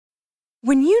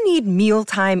When you need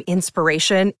mealtime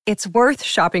inspiration, it's worth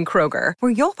shopping Kroger,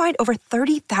 where you'll find over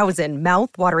 30,000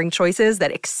 mouth-watering choices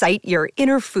that excite your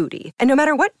inner foodie. And no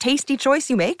matter what tasty choice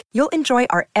you make, you'll enjoy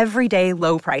our everyday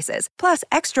low prices, plus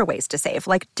extra ways to save,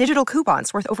 like digital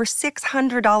coupons worth over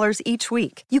 $600 each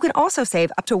week. You can also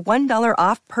save up to $1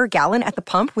 off per gallon at the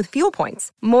pump with fuel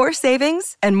points. More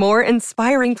savings and more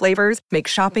inspiring flavors make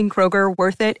shopping Kroger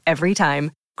worth it every time.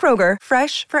 Kroger,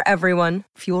 fresh for everyone.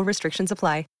 Fuel restrictions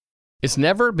apply. It's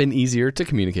never been easier to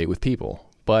communicate with people,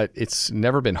 but it's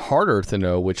never been harder to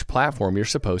know which platform you're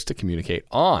supposed to communicate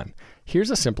on. Here's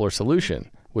a simpler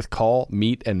solution. With Call,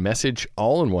 Meet, and Message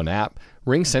all in one app,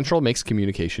 RingCentral makes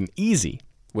communication easy.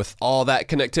 With all that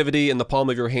connectivity in the palm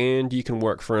of your hand, you can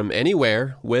work from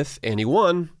anywhere, with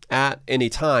anyone, at any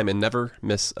time, and never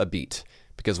miss a beat.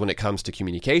 Because when it comes to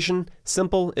communication,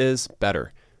 simple is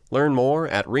better. Learn more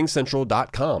at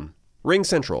ringcentral.com.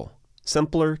 RingCentral.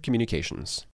 Simpler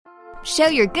communications. Show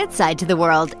your good side to the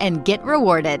world and get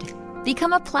rewarded.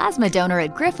 Become a plasma donor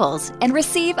at Grifols and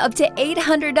receive up to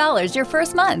 $800 your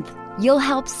first month. You'll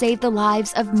help save the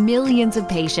lives of millions of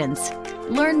patients.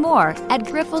 Learn more at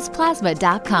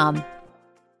grifolsplasma.com.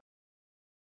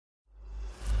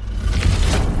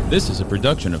 This is a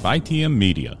production of ITM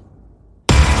Media.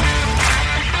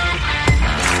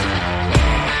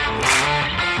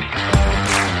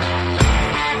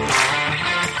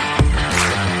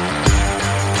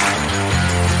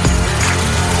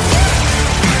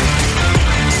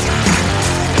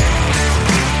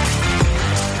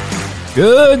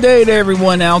 Good day to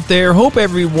everyone out there. Hope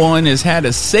everyone has had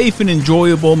a safe and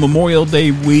enjoyable Memorial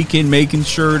Day weekend, making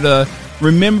sure to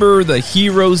remember the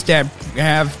heroes that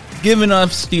have given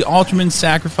us the ultimate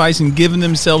sacrifice and given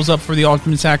themselves up for the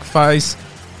ultimate sacrifice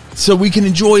so we can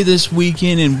enjoy this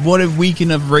weekend. And what a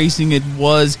weekend of racing it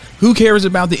was. Who cares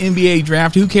about the NBA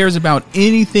draft? Who cares about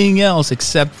anything else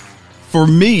except, for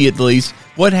me at least,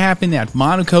 what happened at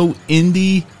Monaco,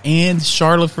 Indy, and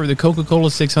Charlotte for the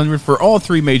Coca-Cola 600 for all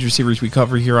three major series we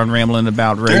cover here on Ramblin'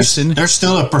 About Racing. There's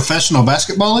still a professional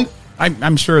basketball league?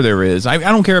 I'm sure there is. I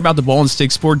don't care about the ball and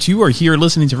stick sports. You are here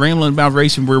listening to Ramblin' About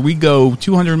Racing, where we go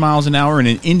 200 miles an hour, and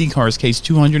in IndyCar's case,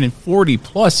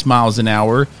 240-plus miles an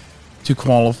hour to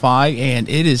qualify. And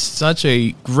it is such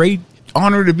a great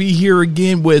honor to be here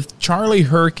again with Charlie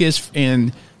Herkus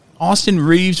and Austin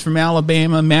Reeves from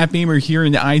Alabama, Matt Beamer here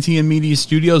in the ITM Media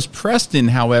Studios. Preston,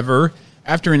 however,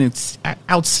 after an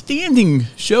outstanding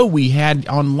show we had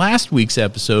on last week's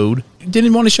episode,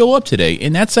 didn't want to show up today.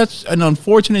 And that's such an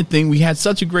unfortunate thing. We had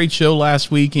such a great show last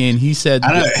week, and he said...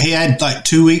 I know, he had like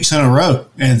 2 weeks in a row,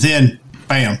 and then,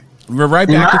 bam. We're right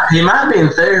back. He might be in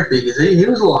therapy because he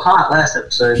was a little hot last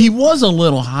episode. He was a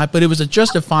little hot, but it was a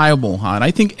justifiable hot.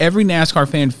 I think every NASCAR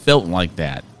fan felt like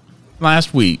that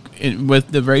last week with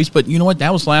the race, but you know what?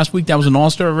 That was last week. That was an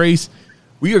all-star race.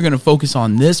 We are going to focus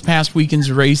on this past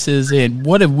weekend's races, and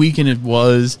what a weekend it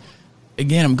was.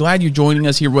 Again, I'm glad you're joining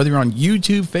us here, whether you're on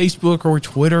YouTube, Facebook, or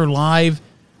Twitter Live.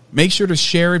 Make sure to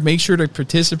share it. Make sure to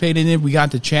participate in it. We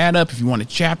got the chat up. If you want to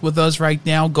chat with us right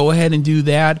now, go ahead and do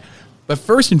that. But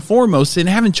first and foremost, and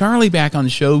having Charlie back on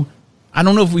the show, I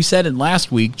don't know if we said it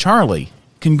last week. Charlie,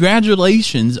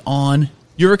 congratulations on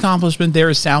your accomplishment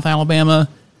there at South Alabama.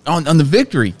 On the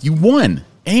victory. You won,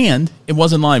 and it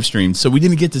wasn't live streamed, so we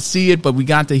didn't get to see it, but we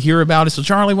got to hear about it. So,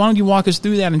 Charlie, why don't you walk us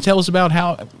through that and tell us about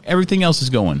how everything else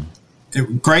is going?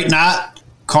 Great night.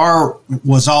 Car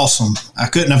was awesome. I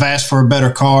couldn't have asked for a better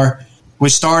car. We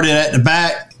started at the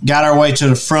back, got our way to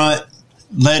the front,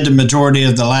 led the majority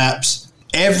of the laps.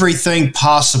 Everything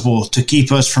possible to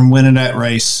keep us from winning that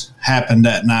race happened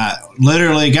that night.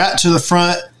 Literally got to the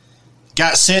front,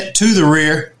 got sent to the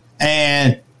rear,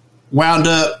 and wound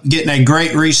up getting a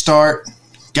great restart,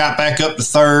 got back up to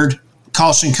third,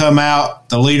 caution come out,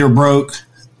 the leader broke,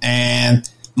 and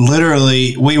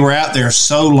literally we were out there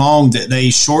so long that they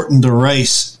shortened the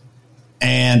race.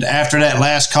 And after that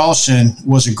last caution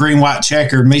was a green-white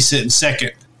checker, me sitting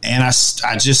second, and I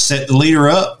just set the leader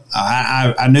up.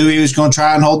 I knew he was going to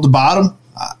try and hold the bottom.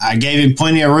 I gave him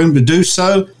plenty of room to do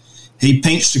so. He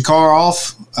pinched the car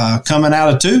off coming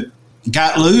out of two.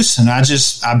 Got loose, and I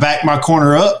backed my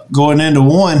corner up going into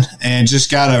one and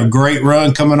just got a great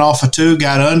run coming off of two,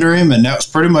 got under him, and that was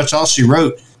pretty much all she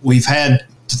wrote. We've had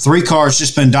the three cars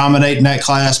just been dominating that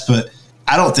class, but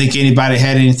I don't think anybody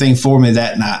had anything for me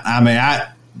that night. I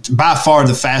mean, by far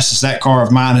the fastest that car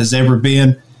of mine has ever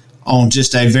been on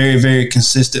just a very, very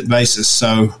consistent basis.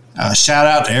 So shout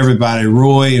out to everybody,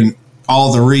 Roy and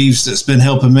all the Reeves that's been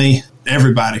helping me,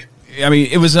 everybody. I mean,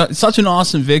 it was such an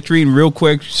awesome victory. And real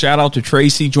quick, shout out to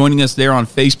Tracy joining us there on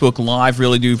Facebook Live.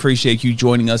 Really do appreciate you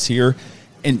joining us here.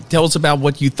 and tell us about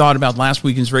what you thought about last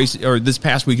weekend's race or this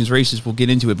past weekend's races. We'll get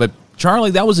into it. But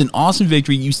Charlie, that was an awesome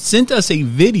victory. You sent us a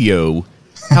video.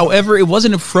 However, it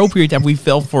wasn't appropriate that we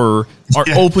fell for our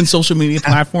open social media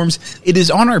platforms. It is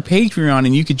on our Patreon,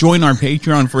 and you could join our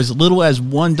Patreon for as little as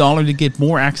 $1 to get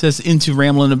more access into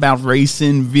Rambling About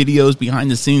Racing, videos,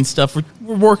 behind-the-scenes stuff.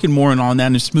 We're working more on that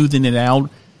and smoothing it out.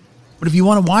 But if you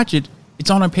want to watch it, it's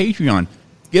on our Patreon.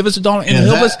 Give us $1,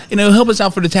 and it'll help us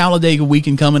out for the Talladega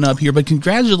weekend coming up here. But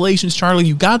congratulations, Charlie.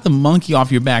 You got the monkey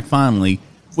off your back finally,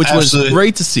 which was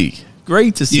great to see.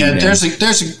 Great to see. Yeah, man. There's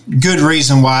a good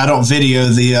reason why I don't video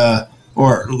the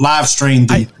or live stream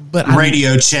the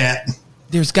radio chat.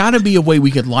 There's got to be a way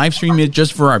we could live stream it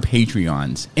just for our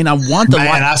Patreons, and I want the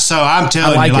I'm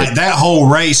telling you, like that whole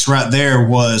race right there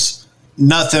was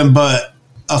nothing but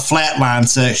a flatline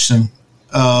section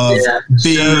of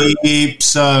beep.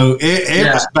 So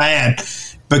it was bad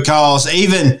because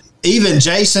even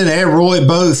Jason and Roy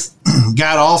both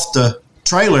got off the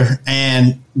trailer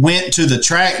and went to the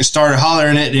track and started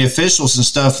hollering at the officials and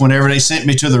stuff whenever they sent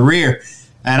me to the rear,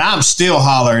 and I'm still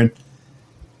hollering.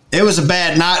 It was a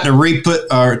bad night to put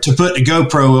the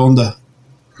GoPro on the.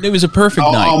 It was a perfect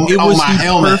night. It was my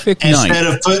helmet instead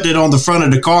of putting it on the front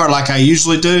of the car like I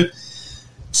usually do.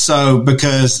 So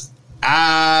because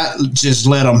I just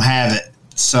let them have it.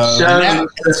 So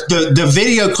the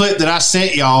video clip that I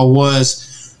sent y'all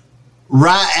was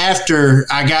right after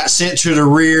I got sent to the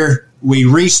rear. We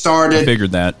restarted. I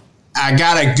figured that. I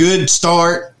got a good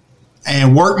start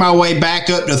and worked my way back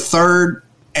up to third,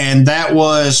 and that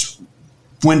was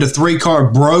when the 3-car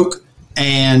broke,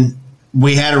 and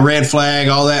we had a red flag,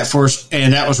 all that for us,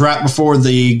 and that was right before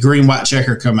the green-white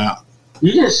checker come out.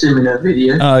 You didn't send me that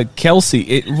video.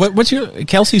 Kelsey, what's your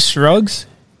Kelsey Scruggs?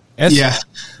 Yeah.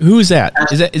 Who is that?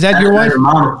 Is that your wife?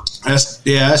 Mama.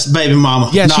 That's baby mama.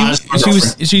 Yeah,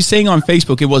 she's saying on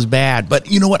Facebook it was bad,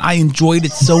 but you know what? I enjoyed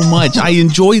it so much. I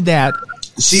enjoyed that.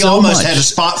 She almost had a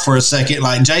spot for a second.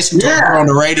 Like Jason told her on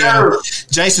the radio.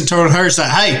 Jason told her, "Say,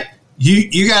 hey,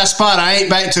 you got a spot. I ain't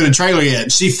back to the trailer yet."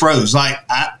 And she froze. Like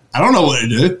I don't know what to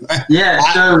do. Yeah.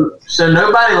 So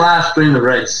nobody live streamed the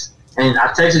race, and I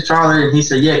texted Charlie, and he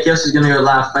said, "Yeah, Kelsey's going to go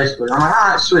live Facebook." I'm like, "All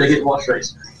right, sweet. I get to watch the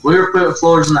race." We were putting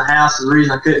floors in the house. Is the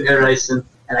reason I couldn't go racing.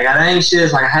 And I got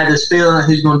anxious. Like I had this feeling like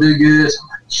who's going to do good. So I'm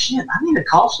like, shit, I need to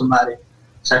call somebody.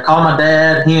 So I called my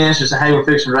dad. He answered, said, hey, we're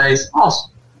fixing to race.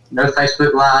 Awesome. No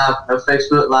Facebook Live. No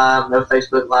Facebook Live. No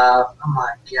Facebook Live. I'm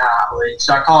like, golly.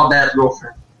 So I called Dad's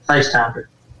girlfriend. FaceTimed her.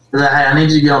 I was like, hey, I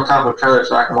need you to get on top of the trailer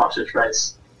so I can watch this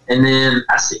race. And then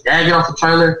I see Dad get off the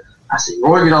trailer. I see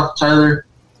Roy get off the trailer.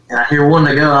 And I hear one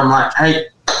to go. I'm like, hey,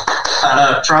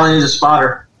 Charlie needs a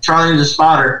spotter. Charlie needs a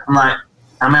spotter. I'm like,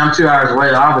 I'm 2 hours away.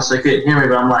 They obviously couldn't hear me,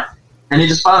 but I'm like, I need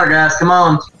a spotter, guys. Come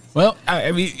on. Well,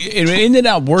 I mean, it ended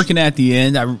up working at the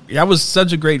end. That was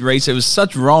such a great race. It was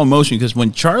such raw emotion because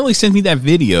when Charlie sent me that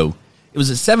video, it was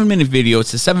a 7-minute video.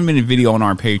 It's a 7-minute video on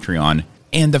our Patreon.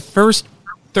 And the first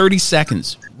 30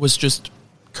 seconds was just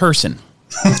cursing.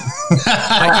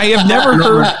 I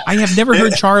have never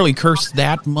heard Charlie curse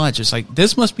that much. It's like,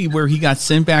 this must be where he got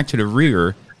sent back to the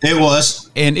rear. It was.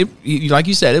 And it, like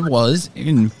you said, it was.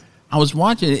 And I was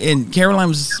watching it, and Caroline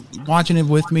was watching it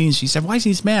with me, and she said, why is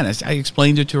he mad? I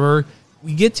explained it to her.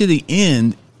 We get to the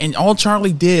end, and all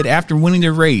Charlie did after winning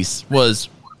the race was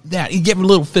that. He gave me a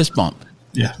little fist bump.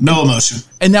 Yeah, no emotion.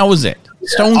 And that was it.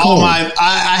 Stone cold.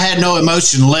 I had no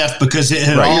emotion left because it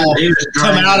had all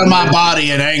come out of my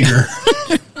body in anger.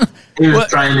 He was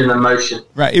trying in emotion.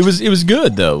 Right. It was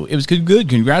good, though. It was good.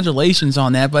 Congratulations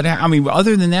on that. But, I mean,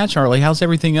 other than that, Charlie, how's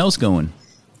everything else going?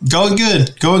 Going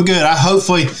good. I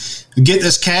hopefully get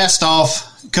this cast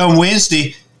off come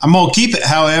Wednesday. I'm going to keep it,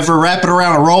 however, wrap it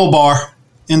around a roll bar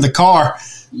in the car.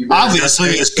 Obviously,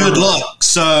 it's good luck.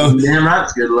 So damn right,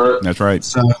 it's good luck. That's right.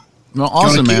 So, well,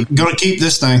 awesome, man. Going to keep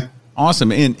this thing.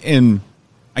 Awesome. And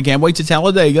I can't wait to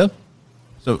Talladega.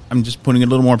 So I'm just putting a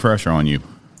little more pressure on you.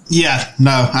 Yeah,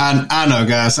 no, I know,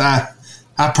 guys. I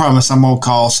promise I'm going to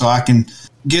call so I can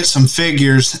get some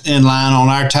figures in line on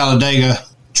our Talladega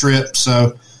trip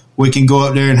so we can go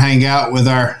up there and hang out with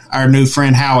our new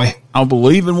friend Howie. I'll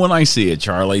believe it when I see it,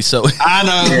 Charlie. So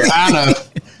I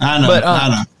know. But,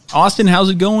 Austin, how's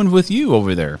it going with you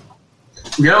over there?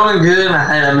 Going good.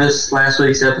 I missed last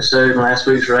week's episode and last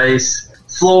week's race.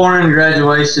 Flooring,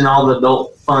 graduation, all the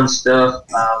adult fun stuff.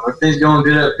 Everything's going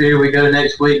good up here. We go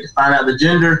next week to find out the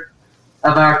gender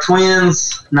of our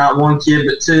twins. Not one kid,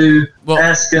 but two. Well,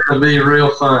 that's going to be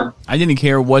real fun. I didn't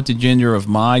care what the gender of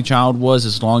my child was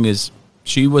as long as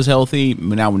she was healthy.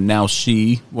 Now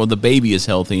the baby is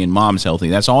healthy and mom's healthy.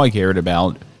 That's all I cared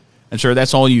about. I'm sure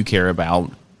that's all you care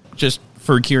about. Just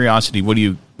for curiosity, what are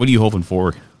you hoping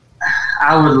for?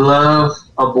 I would love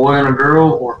a boy and a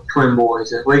girl or twin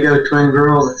boys. If we go twin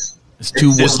girls,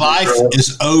 his life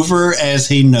is over as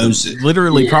he knows it.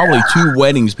 Literally, probably 2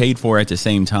 weddings paid for at the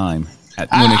same time.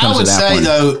 When it comes to that I would say, point.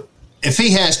 though, if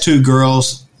he has 2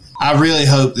 girls, I really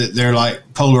hope that they're like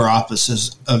polar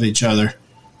opposites of each other.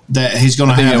 That he's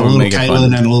going to have a little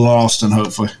Caitlin and a little Austin,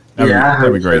 hopefully.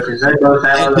 That'd be great. They both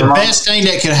have The best thing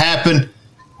that could happen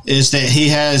is that he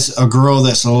has a girl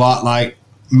that's a lot like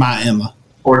my Emma.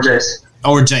 Or Jason.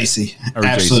 Or JC.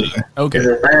 Absolutely. Okay.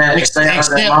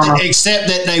 Except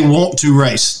that they want to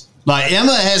race. Like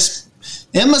Emma's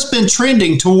been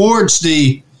trending towards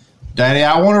the Daddy,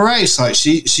 I want to race. Like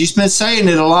she's been saying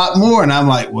it a lot more, and I'm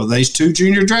like, well, there's 2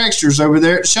 junior dragsters over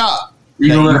there at the shop.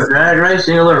 You gonna let her drag race?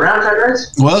 You gonna let her round track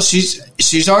race? Well,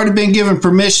 she's already been given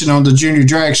permission on the junior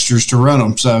dragsters to run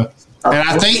them. So, and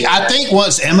I think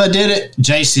once Emma did it,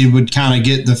 JC would kind of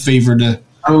get the fever to.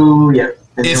 Oh yeah.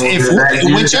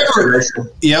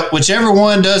 Whichever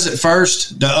one does it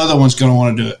first, the other one's going to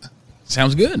want to do it.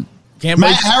 Sounds good.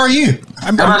 Matt, how are you?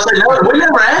 We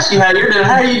never asked you how you're doing.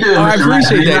 How are you doing? I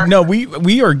appreciate that. No,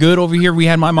 we are good over here. We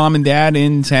had my mom and dad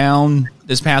in town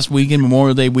this past weekend,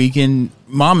 Memorial Day weekend.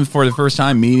 Mom, for the first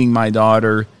time, meeting my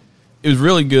daughter. It was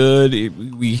really good.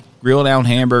 We grilled out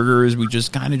hamburgers. We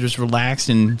just kind of just relaxed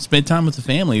and spent time with the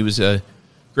family. It was a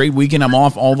great weekend. I'm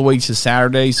off all the way to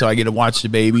Saturday, so I get to watch the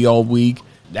baby all week.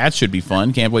 That should be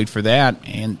fun. Can't wait for that.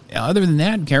 And other than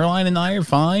that, Caroline and I are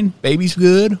fine. Baby's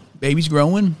good. Baby's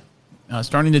growing.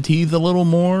 Starting to teeth a little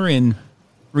more and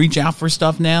reach out for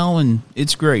stuff now, and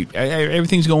it's great.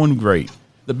 Everything's going great.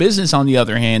 The business, on the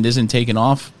other hand, isn't taking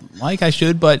off like I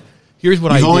should, but here's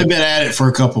what You've only been at it for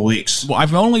a couple weeks. Well,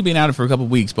 I've only been at it for a couple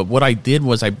weeks, but what I did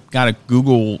was I got a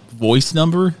Google Voice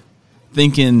number,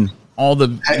 thinking all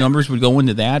the numbers would go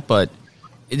into that, but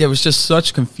there was just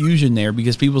such confusion there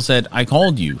because people said, I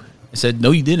called you. I said,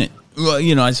 no, you didn't.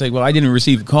 Well, I say, well, I didn't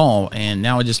receive a call, and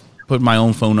now I just put my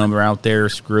own phone number out there.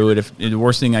 Screw it. If the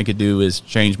worst thing I could do is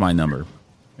change my number.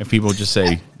 If people just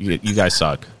say, you guys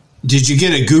suck. Did you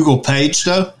get a Google page,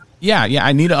 though? Yeah,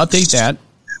 I need to update that.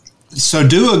 So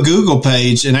do a Google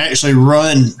page and actually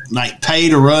pay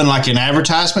to run like an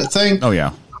advertisement thing. Oh,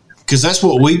 yeah. Because that's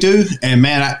what we do. And,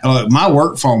 man, my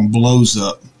work phone blows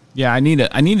up. Yeah, I need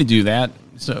to do that.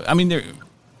 So, I mean,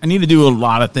 I need to do a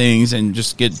lot of things and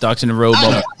just get ducks in a row.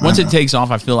 But once it takes off,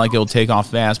 I feel like it'll take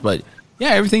off fast. But, yeah,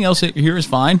 everything else here is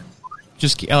fine.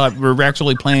 Just we're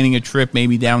actually planning a trip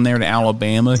maybe down there to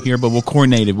Alabama here, but we'll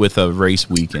coordinate it with a race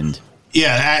weekend.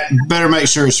 Yeah, better make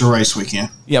sure it's a race weekend.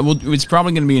 Yeah, well, it's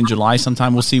probably going to be in July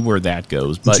sometime. We'll see where that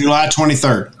goes. But July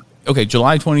 23rd. Okay,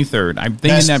 July 23rd. I'm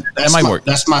thinking that might work.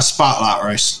 That's my spotlight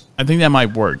race. I think that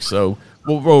might work. So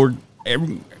we're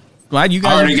glad you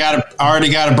guys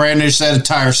already got a brand new set of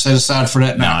tires set aside for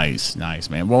that now. Nice,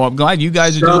 man. Well, I'm glad you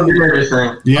guys are doing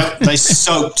everything. Yep, they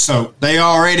soaked. They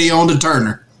already on the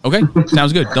turner. Okay,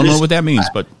 sounds good. Don't know what that means,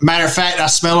 but matter of fact, I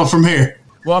smell them from here.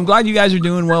 Well, I'm glad you guys are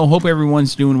doing well. Hope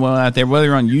everyone's doing well out there,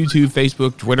 whether on YouTube,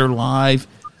 Facebook, Twitter Live,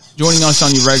 joining us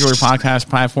on your regular podcast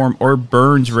platform or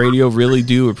Burns Radio. Really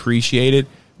do appreciate it.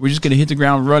 We're just going to hit the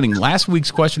ground running. Last week's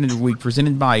question of the week,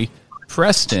 presented by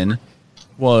Preston,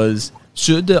 was,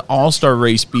 should the All-Star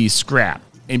race be scrapped?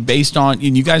 And based on,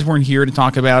 and you guys weren't here to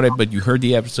talk about it, but you heard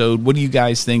the episode. What do you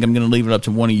guys think? I'm going to leave it up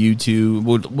to one of you two.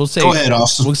 We'll say, go ahead,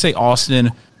 Austin. We'll say Austin.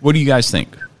 What do you guys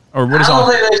think? Or what is I don't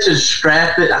think they should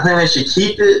scrap it. I think they should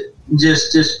keep it.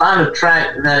 Just find a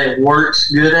track that it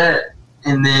works good at,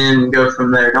 and then go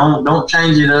from there. Don't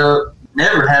change it up.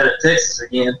 Never have it Texas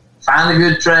again. Find a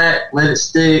good track, let it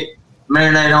stick,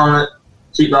 marinate on it,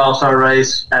 keep the All-Star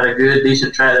race at a good,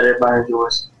 decent track that everybody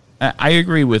enjoys. I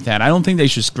agree with that. I don't think they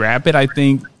should scrap it. I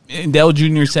think Dale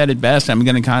Jr. said it best. I'm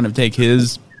going to kind of take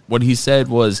what he said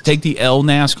was take the L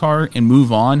NASCAR and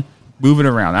move on, move it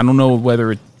around. I don't know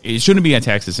whether it shouldn't be at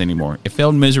Texas anymore. It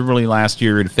failed miserably last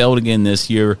year. It failed again this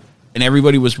year. And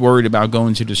everybody was worried about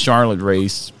going to the Charlotte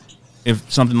race.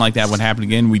 If something like that would happen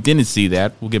again, we didn't see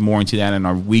that. We'll get more into that in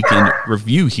our weekend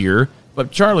review here.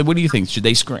 But Charlie, what do you think? Should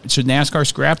NASCAR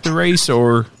scrap the race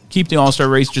or keep the All-Star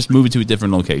race, just move it to a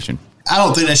different location? I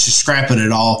don't think they should scrap it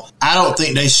at all. I don't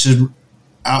think they should.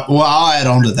 I'll add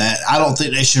on to that. I don't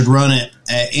think they should run it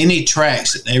at any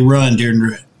tracks that they run during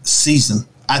the season.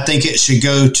 I think it should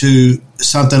go to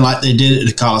something like they did at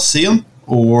the Coliseum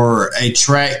or a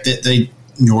track that they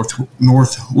North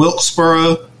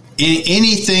Wilkesboro.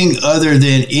 Anything other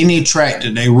than any track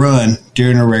that they run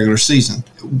during a regular season.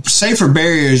 Safer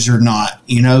barriers or not,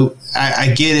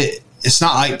 I get it. It's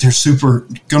not like they're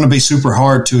going to be super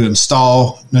hard to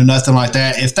install, nothing like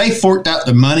that. If they forked out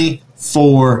the money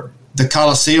for the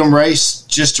Coliseum race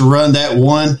just to run that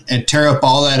one and tear up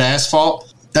all that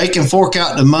asphalt, they can fork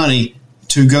out the money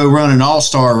to go run an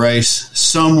all-star race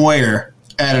somewhere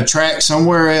at a track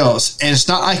somewhere else. And it's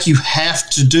not like you have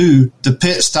to do the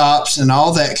pit stops and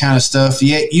all that kind of stuff.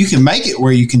 Yet you can make it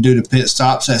where you can do the pit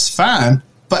stops. That's fine.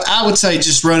 But I would say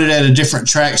just run it at a different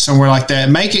track somewhere like that.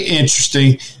 Make it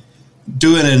interesting.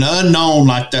 Doing an unknown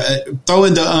like that.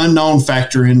 Throwing the unknown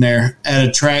factor in there at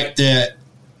a track that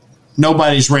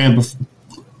nobody's ran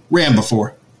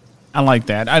before. I like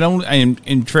that.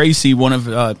 And Tracy,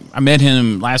 I met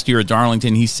him last year at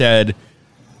Darlington. He said,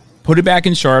 put it back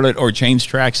in Charlotte or change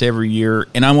tracks every year,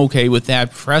 and I'm okay with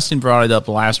that. Preston brought it up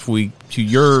last week to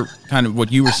your kind of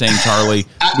what you were saying, Charlie.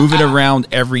 Move it around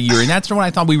every year, and that's what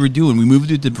I thought we were doing. We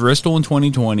moved it to Bristol in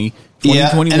 2020.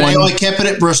 2021, and they only kept it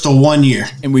at Bristol 1 year.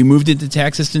 And we moved it to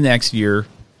Texas the next year,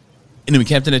 and then we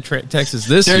kept it at Texas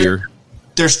this year.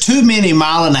 There's too many 1.5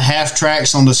 mile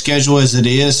tracks on the schedule as it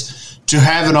is to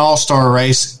have an all-star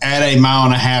race at a 1.5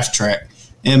 mile track,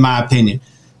 in my opinion.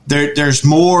 There's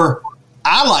more.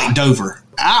 I like Dover.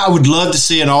 I would love to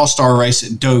see an all-star race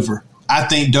at Dover. I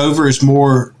think Dover is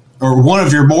one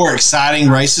of your more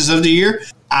exciting races of the year.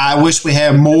 I wish we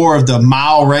had more of the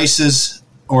mile races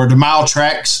or the mile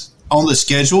tracks on the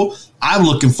schedule. I'm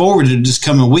looking forward to this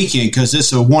coming weekend because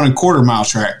it's a 1 1/4 mile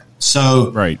track.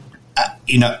 So, right.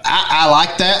 I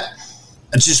like that.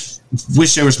 I just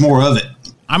wish there was more of it.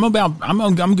 I'm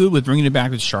good with bringing it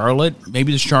back to Charlotte.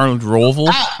 Maybe the Charlotte Roval.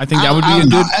 I think that would be a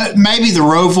good. Maybe the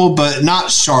Roval, but not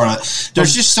Charlotte.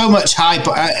 There's just so much hype.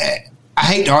 I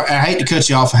hate to cut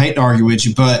you off. I hate to argue with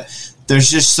you, but there's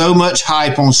just so much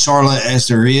hype on Charlotte as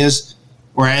there is,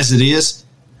 or as it is,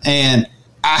 and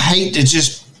I hate to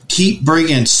just keep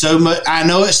bringing so much. I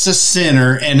know it's the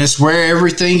center and it's where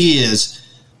everything is,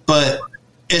 but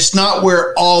it's not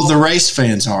where all the race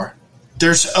fans are.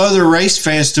 There's other race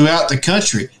fans throughout the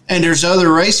country, and there's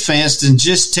other race fans than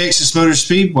just Texas Motor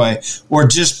Speedway or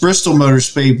just Bristol Motor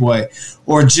Speedway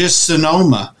or just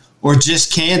Sonoma or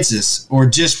just Kansas or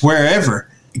just wherever.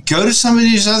 Go to some of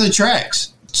these other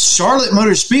tracks. Charlotte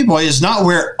Motor Speedway is not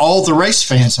where all the race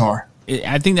fans are.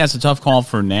 I think that's a tough call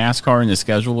for NASCAR and the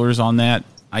schedulers on that.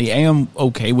 I am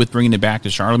okay with bringing it back to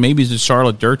Charlotte. Maybe it's a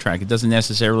Charlotte dirt track. It doesn't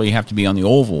necessarily have to be on the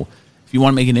oval. If you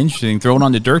want to make it interesting, throw it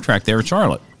on the dirt track there at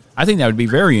Charlotte. I think that would be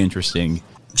very interesting.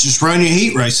 Just run your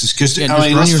heat races because,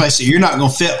 let's face it, you're not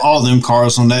going to fit all them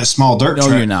cars on that small dirt track.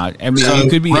 No, you're not. I mean, so it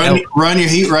could be run your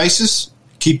heat races,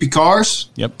 keep your cars,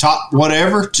 top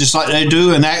whatever, just like they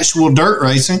do in actual dirt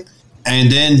racing,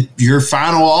 and then your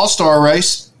final all-star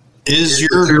race is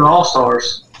your true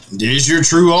all-stars. Is your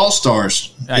true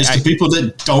all-stars. It's the people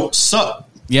that don't suck.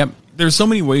 Yep. There's so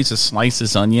many ways to slice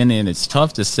this onion, and it's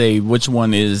tough to say which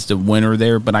one is the winner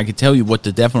there, but I can tell you what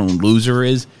the definite loser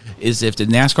is if the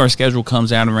NASCAR schedule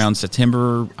comes out around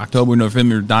September, October,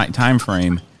 November time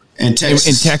frame, and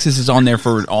Texas is on there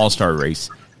for an all-star race.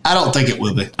 I don't think it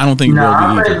will be. I don't think it will be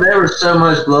either. If there was so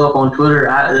much blow up on Twitter,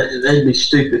 they'd be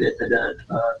stupid if they done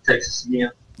Texas again.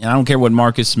 And I don't care what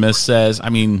Marcus Smith says. I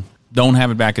mean, don't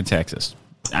have it back in Texas.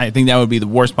 I think that would be the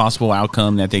worst possible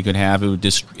outcome that they could have.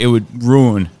 It would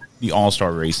ruin the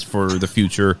all-star race for the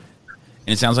future.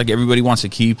 And it sounds like everybody wants to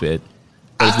keep it.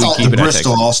 I thought the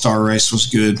Bristol all-star race was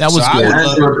good. That was good.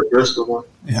 I enjoyed the Bristol one.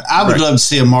 Yeah, I would love to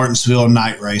see a Martinsville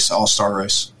night race, all-star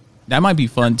race. That might be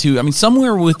fun too. I mean,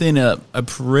 somewhere within a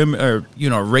perimeter,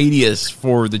 radius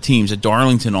for the teams, a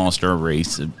Darlington all-star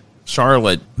race,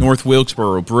 Charlotte, North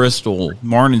Wilkesboro, Bristol,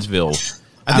 Martinsville.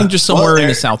 I think just somewhere in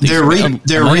the southeast. They're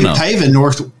repaving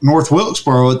North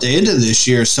Wilkesboro at the end of this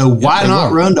year, so why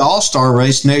not run the All-Star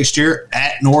race next year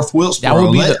at North Wilkesboro?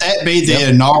 Let that be the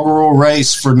inaugural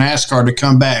race for NASCAR to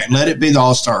come back. Let it be the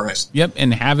All-Star race. Yep,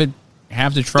 and have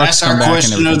the trucks come back.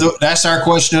 That's our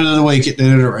question of the week at the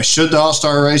end of the race. Should the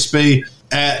All-Star race be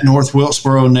at North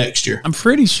Wilkesboro next year? I'm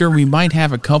pretty sure we might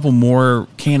have a couple more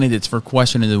candidates for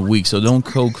question of the week, so don't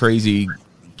go crazy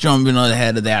jumping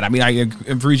ahead of that. I mean, I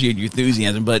appreciate your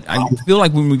enthusiasm, but I feel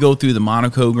like when we go through the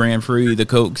Monaco Grand Prix, the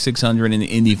Coke 600, and the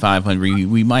Indy 500,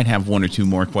 we might have one or two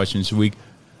more questions a week.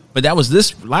 But that was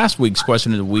this last week's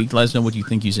question of the week. Let us know what you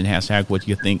think using hashtag what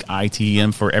you think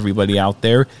ITM for everybody out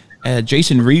there.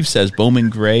 Jason Reeves says Bowman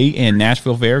Gray and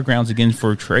Nashville Fairgrounds again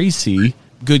for Tracy.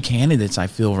 Good candidates, I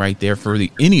feel, right there for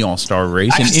the any All-Star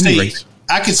race and any race.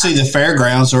 I could see the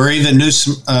Fairgrounds or even New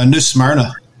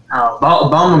Smyrna.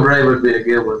 Bowman Gray would be a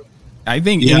good one. I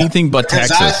think anything but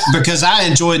Texas. Because I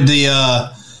enjoyed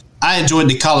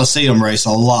the Coliseum race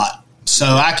a lot, so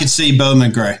I could see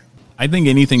Bowman Gray. I think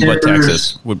anything but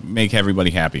Texas would make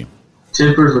everybody happy.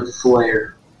 Tippers would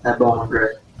flare at Bowman Gray.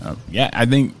 Yeah, I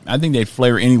think they'd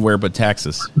flare anywhere but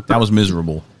Texas. That was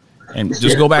miserable. And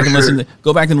just go back and listen.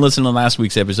 Go back and listen to last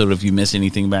week's episode if you missed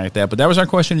anything about that. But that was our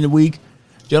question of the week.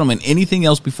 Gentlemen, anything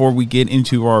else before we get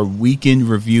into our weekend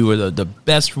review of the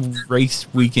best race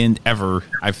weekend ever,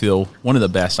 I feel? One of the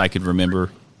best I could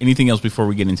remember. Anything else before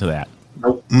we get into that?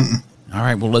 Nope. All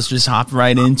right, well, let's just hop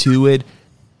right into it.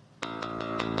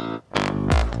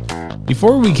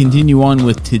 Before we continue on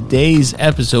with today's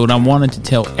episode, I wanted to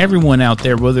tell everyone out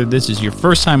there, whether this is your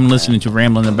first time listening to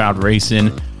Rambling About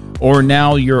Racing, or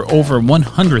now your over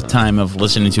 100th time of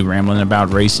listening to Rambling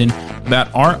About Racing,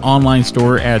 about our online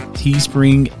store at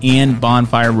Teespring and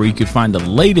Bonfire, where you could find the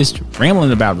latest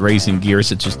Rambling About Racing gear,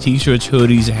 such as t-shirts,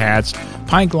 hoodies, hats,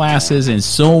 pint glasses, and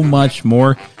so much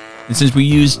more. And since we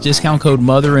use discount code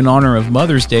MOTHER in honor of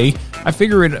Mother's Day, I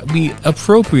figure it'd be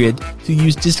appropriate to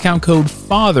use discount code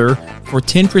FATHER for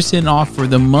 10% off for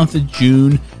the month of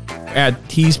June at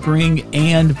Teespring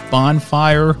and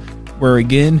Bonfire, where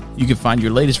again, you can find your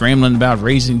latest Rambling About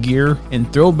Racing gear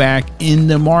and throwback in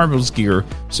the Marbles gear.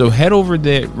 So head over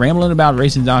to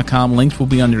ramblingaboutracing.com. Links will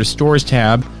be under the stores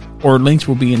tab, or links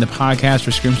will be in the podcast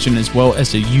description as well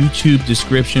as the YouTube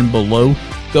description below.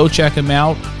 Go check them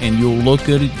out, and you'll look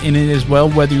good in it as well,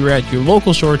 whether you're at your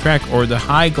local short track or the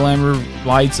high glamour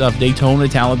lights of Daytona,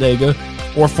 Talladega,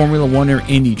 or Formula One or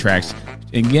Indy tracks.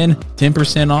 Again,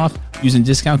 10% off using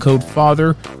discount code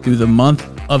FATHER through the month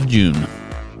of June.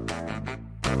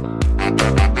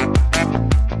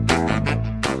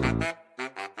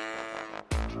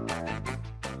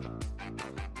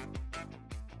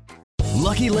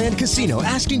 Lucky Land Casino,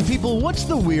 asking people, what's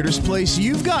the weirdest place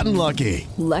you've gotten lucky?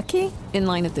 Lucky? In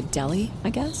line at the deli, I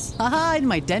guess? Aha, in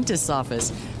my dentist's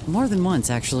office. More than once,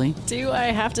 actually. Do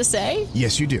I have to say?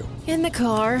 Yes, you do. In the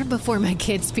car before my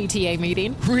kids' PTA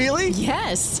meeting. Really?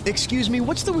 Yes. Excuse me,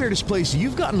 what's the weirdest place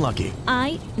you've gotten lucky?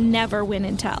 I never win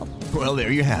and tell. Well,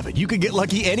 there you have it. You can get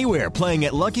lucky anywhere, playing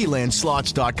at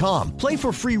LuckyLandSlots.com. Play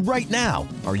for free right now.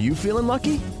 Are you feeling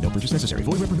lucky? No purchase necessary.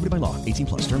 Void where prohibited by law. 18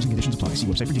 plus. Terms and conditions apply. See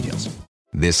website for details.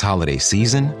 This holiday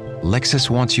season, Lexus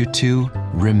wants you to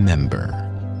remember.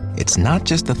 It's not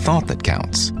just the thought that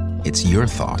counts. It's your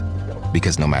thought.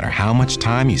 Because no matter how much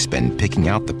time you spend picking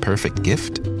out the perfect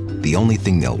gift, the only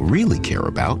thing they'll really care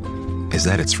about is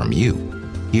that it's from you.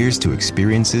 Here's to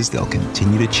experiences they'll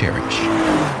continue to cherish.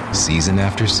 Season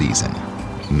after season.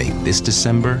 Make this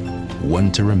December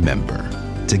one to remember.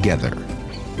 Together.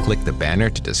 Click the banner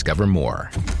to discover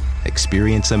more.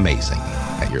 Experience amazing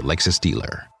at your Lexus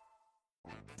dealer.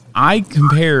 I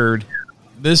compared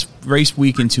this race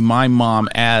weekend to my mom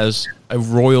as the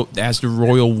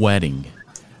royal wedding.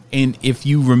 And if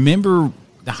you remember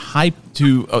the hype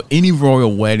to any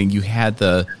royal wedding, you had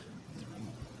the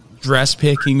dress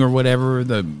picking or whatever,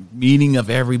 the meeting of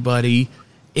everybody.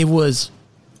 It was,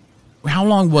 how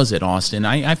long was it, Austin?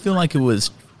 I feel like it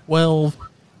was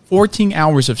 14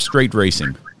 hours of straight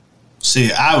racing.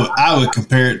 See, I would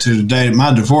compare it to the day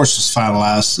my divorce was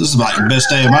finalized. This is like the best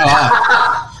day of my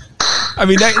life. I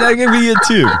mean, that could be it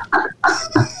too.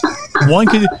 One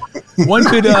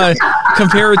could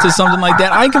compare it to something like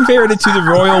that. I compared it to the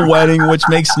royal wedding, which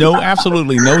makes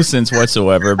absolutely no sense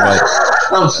whatsoever. But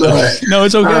I'm sorry. No,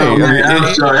 it's okay. Oh, man,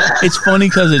 I'm sorry. It's funny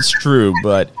because it's true.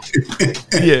 But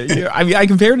yeah. I mean, I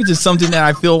compared it to something that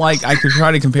I feel like I could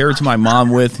try to compare it to my mom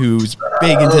with, who's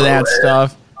big into that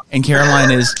stuff, and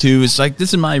Caroline is too. It's like,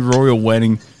 this is my royal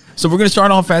wedding. So we're going to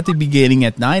start off at the beginning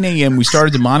at 9 a.m. We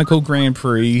started the Monaco Grand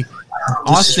Prix.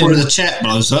 Austin, this is where the chat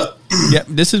blows up. Yeah,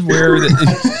 this is where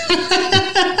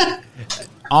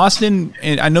Austin,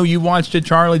 and I know you watched it,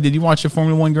 Charlie. Did you watch the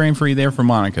Formula One Grand Prix there for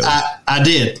Monaco? I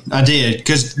did,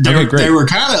 because they were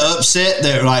kind of upset.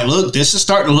 They're like, look, this is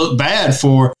starting to look bad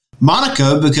for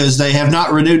Monaco because they have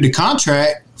not renewed the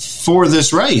contract for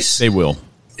this race. They will.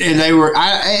 And they were,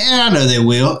 I know they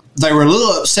will. They were a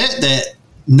little upset that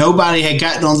nobody had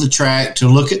gotten on the track to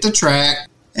look at the track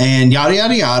and yada,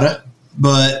 yada, yada.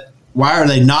 But why are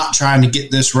they not trying to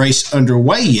get this race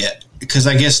underway yet? Because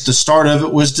I guess the start of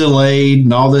it was delayed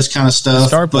and all this kind of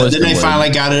stuff. But then they finally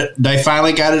got it. They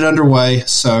finally got it underway.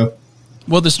 So,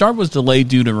 well, the start was delayed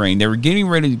due to rain. They were getting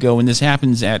ready to go, and this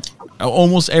happens at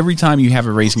almost every time you have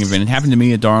a racing event. It happened to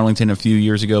me at Darlington a few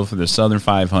years ago for the Southern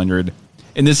 500,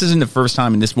 and this isn't the first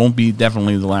time, and this won't be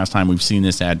definitely the last time we've seen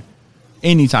this at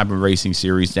any type of racing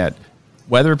series. That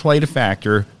weather played a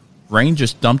factor. Rain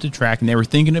just dumped the track, and they were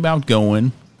thinking about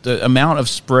going. The amount of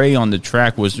spray on the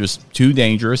track was just too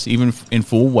dangerous, even in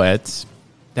full wets,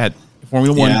 that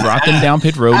Formula One brought them down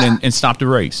pit road and stopped the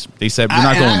race. They said, we're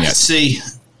not going yet.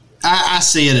 I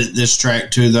see it at this track,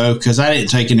 too, though, because I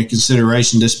didn't take into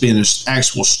consideration this being an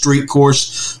actual street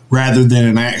course rather than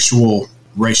an actual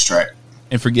racetrack.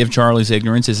 And forgive Charlie's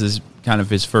ignorance. This is kind of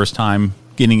his first time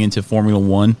getting into Formula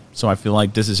One, so I feel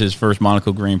like this is his first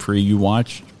Monaco Grand Prix you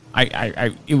watched.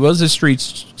 It was a street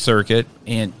circuit,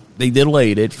 and they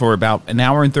delayed it for about an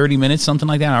hour and 30 minutes, something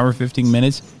like that, an hour and 15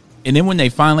 minutes. And then when they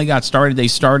finally got started, they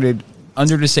started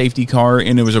under the safety car,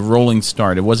 and it was a rolling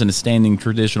start. It wasn't a standing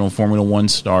traditional Formula One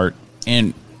start.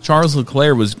 And Charles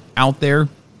Leclerc was out there.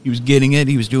 He was getting it.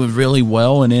 He was doing really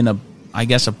well. And then I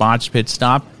guess a botched pit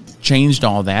stop changed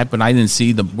all that, but I didn't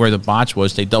see where the botch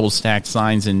was. They double stacked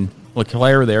Sainz and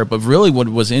Leclerc there. But really what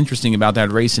was interesting about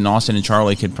that race, and Austin and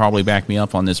Charlie could probably back me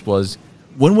up on this, was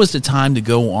when was the time to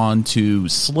go on to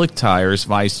slick tires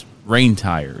versus rain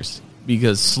tires?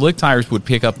 Because slick tires would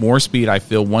pick up more speed, I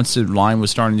feel, once the line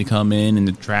was starting to come in and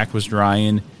the track was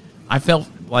drying. I feel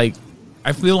like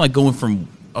going from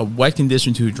a wet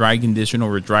condition to a dry condition,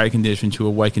 or a dry condition to a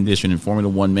wet condition in Formula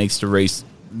One makes the race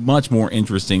much more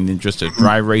interesting than just a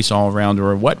dry race all around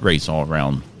or a wet race all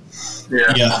around.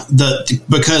 Yeah.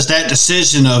 Because that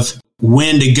decision of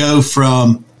when to go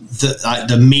from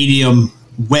the medium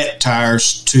wet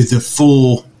tires to the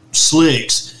full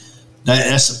slicks,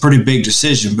 that's a pretty big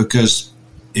decision, because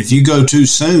if you go too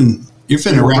soon, you're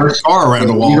finna wrap the car around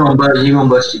the wall. You're gonna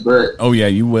bust your butt. Oh yeah,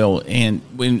 you will. And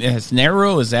when as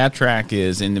narrow as that track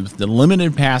is, and the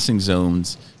limited passing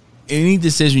zones, any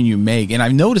decision you make, and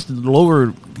I've noticed that the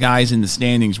lower guys in the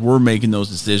standings were making those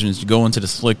decisions to go into the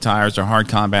slick tires or hard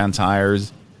compound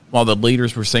tires, while the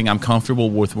leaders were saying, I'm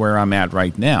comfortable with where I'm at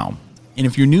right now. And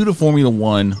if you're new to Formula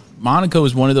One, Monaco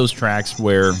is one of those tracks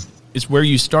where it's where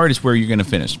you start, it's where you're going to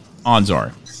finish. Odds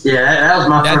are. Yeah, that was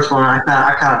my first one.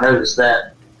 I kind of noticed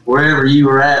that wherever you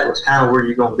were at was kind of where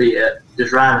you're going to be at,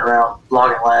 just riding around,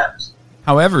 logging laps.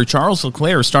 However, Charles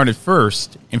Leclerc started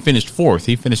first and finished fourth.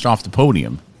 He finished off the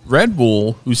podium. Red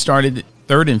Bull, who started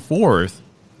third and fourth,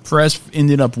 Perez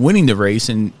ended up winning the race,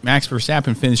 and Max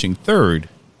Verstappen finishing third,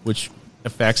 which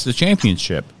affects the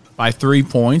championship by 3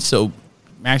 points. So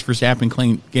Max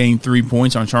Verstappen gained 3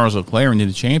 points on Charles Leclerc into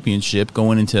the championship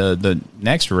going into the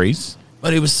next race.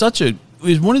 But it was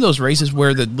one of those races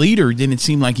where the leader didn't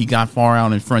seem like he got far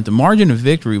out in front. The margin of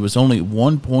victory was only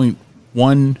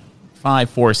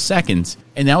 1.154 seconds,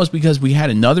 and that was because we had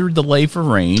another delay for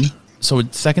rain. So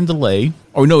a second delay.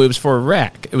 Oh, no, it was for a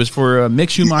wreck. It was for Mick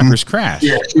Schumacher's crash.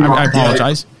 Yeah, I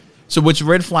apologize. So which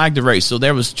red flagged the race. So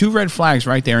there was 2 red flags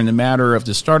right there in the matter of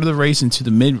the start of the race into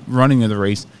the mid-running of the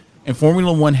race. And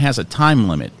Formula One has a time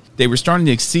limit. They were starting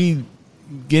to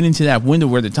get into that window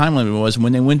where the time limit was.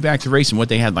 When they went back to racing,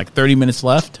 they had like 30 minutes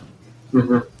left.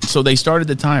 Mm-hmm. So they started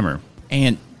the timer.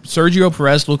 And Sergio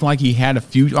Perez looked like he had a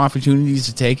few opportunities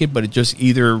to take it, but it just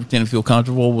either didn't feel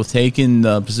comfortable with taking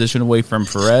the position away from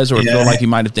Perez, or it felt like he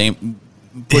might have put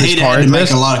his car had in to make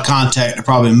a lot of contact to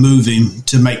probably move him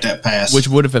to make that pass, which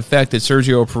would have affected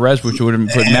Sergio Perez, which would have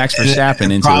put Max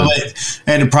Verstappen into it.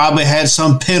 And it probably had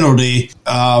some penalty,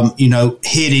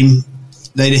 hit him.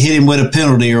 They'd hit him with a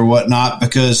penalty or whatnot,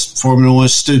 because Formula One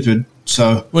is stupid.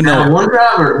 So, one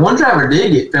driver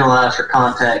did get penalized for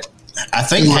contact. I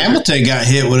think Hamilton got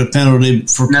hit with a penalty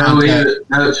for contact.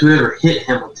 No, it's whoever hit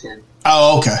Hamilton.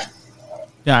 Oh, okay.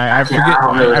 Yeah, I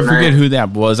forget who that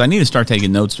was. I need to start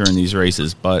taking notes during these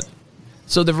races. But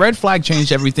so the red flag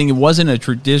changed everything. It wasn't a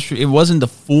tradition. It wasn't the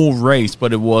full race,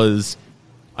 but it was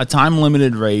a time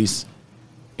limited race.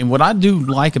 And what I do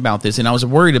like about this, and I was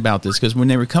worried about this, because when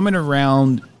they were coming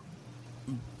around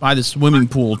by the swimming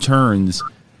pool turns,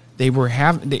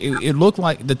 it looked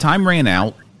like the time ran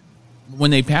out. When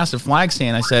they passed the flag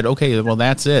stand, I said, okay, well,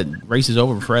 that's it. Race is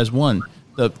over. Perez won.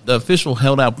 The official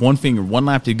held out one finger, 1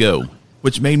 lap to go,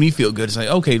 which made me feel good. It's like,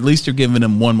 okay, at least they're giving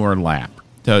him one more lap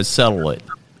to settle it.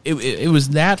 It was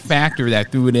that factor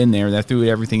that threw it in there, that threw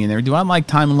everything in there. Do I like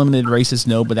time-limited races?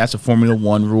 No, but that's a Formula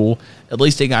One rule. At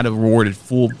least they got awarded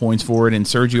full points for it, and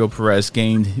Sergio Perez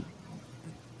gained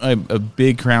a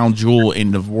big crown jewel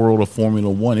in the world of Formula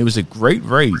One. It was a great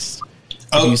race.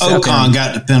 Ocon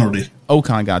got the penalty.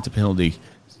 Ocon got the penalty.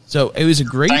 So it was a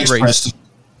great race. Preston.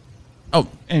 Oh,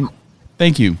 and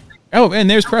thank you. Oh, and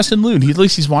there's Preston Lude. At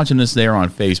least he's watching us there on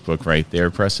Facebook right there.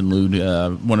 Preston Lude,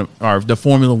 the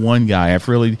Formula One guy. If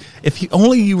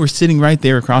only you were sitting right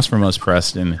there across from us,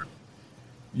 Preston,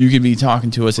 you could be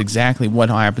talking to us exactly what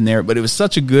happened there. But it was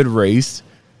such a good race.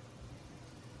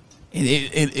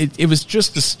 It was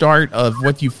just the start of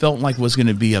what you felt like was going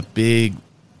to be a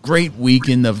great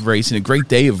weekend of racing, a great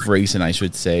day of racing, I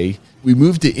should say. We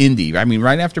moved to Indy. I mean,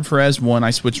 right after Perez won,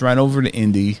 I switched right over to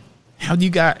Indy. How do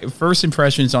you got first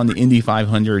impressions on the Indy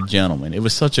 500, gentlemen? It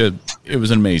was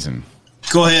amazing.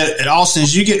 Go ahead. Austin,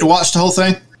 did you get to watch the whole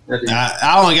thing?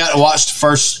 I only got to watch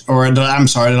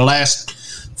the last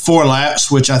 4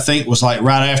 laps, which I think was like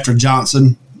right after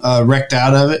Johnson wrecked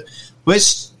out of it,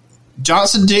 which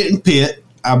Johnson didn't pit,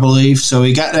 I believe, so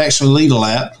he got to actually lead a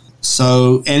lap.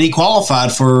 So, and he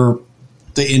qualified for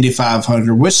the Indy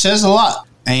 500, which says a lot.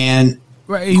 And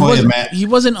right, he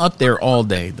wasn't up there all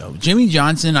day though. Jimmie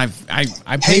Johnson,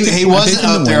 he wasn't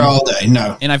up there all day.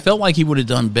 No, and I felt like he would have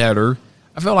done better.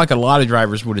 I felt like a lot of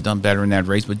drivers would have done better in that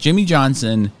race, but Jimmie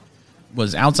Johnson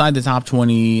was outside the top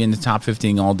 20 and the top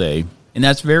 15 all day, and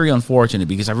that's very unfortunate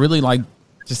because I really like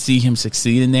to see him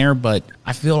succeed in there. But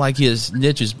I feel like his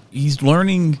niche is he's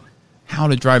learning how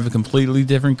to drive a completely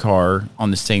different car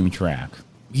on the same track.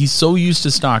 He's so used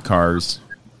to stock cars,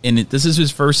 and this is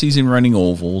his first season running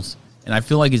ovals, and I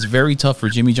feel like it's very tough for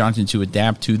Jimmie Johnson to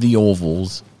adapt to the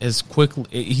ovals as quickly.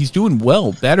 He's doing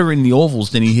better in the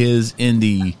ovals than he is in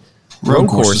the road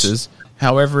courses.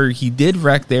 However, he did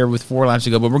wreck there with 4 laps to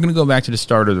go, but we're going to go back to the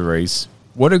start of the race.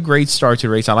 What a great start to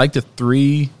the race. I like the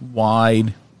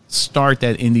 3-wide start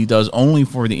that Indy does only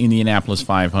for the Indianapolis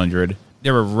 500.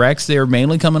 There were wrecks there,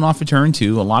 mainly coming off of turn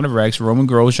 2. A lot of wrecks. Roman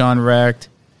Grosjean wrecked,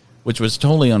 which was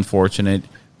totally unfortunate.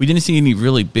 We didn't see any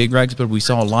really big wrecks, but we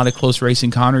saw a lot of close racing.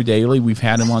 Connor Daly, we've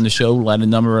had him on the show, led a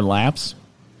number of laps.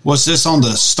 Was this on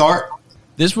the start?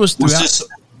 This was throughout.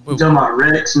 You talking about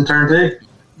wrecks in turn 2?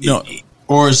 No.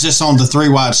 Or is this on the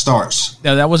 3-wide starts?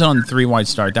 No, that wasn't on the 3-wide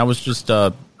start. That was just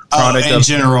a product of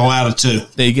general attitude.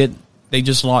 They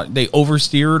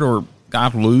oversteered or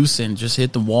got loose and just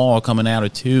hit the wall coming out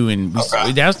of 2, and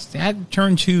that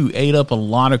turn 2 ate up a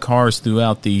lot of cars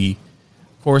throughout the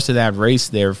course of that race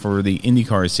there for the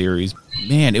IndyCar series.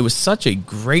 Man, it was such a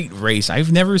great race.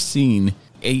 I've never seen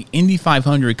a Indy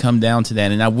 500 come down to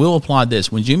that, and I will applaud this.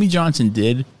 When Jimmie Johnson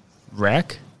did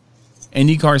wreck,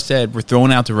 IndyCar said, we're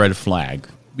throwing out the red flag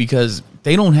because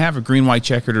they don't have a green, white,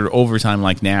 checkered or overtime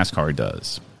like NASCAR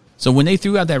does. So when they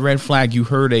threw out that red flag, you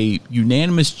heard a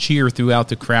unanimous cheer throughout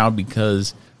the crowd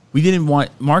because we didn't want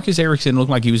Marcus Ericsson looked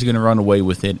like he was going to run away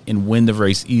with it and win the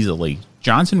race easily.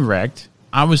 Johnson wrecked.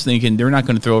 I was thinking they're not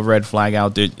going to throw a red flag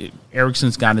out there.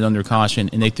 Ericsson's got it under caution,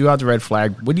 and they threw out the red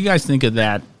flag. What do you guys think of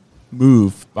that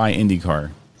move by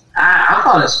IndyCar? I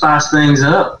thought it spiced things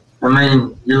up. I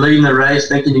mean, you're leading the race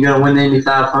thinking you're going to win the Indy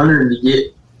 500, and you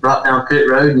get brought down pit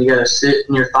road, and you got to sit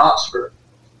in your thoughts for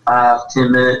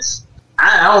 5-10 minutes.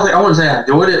 I wouldn't say I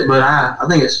enjoyed it, but I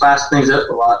think it spiced things up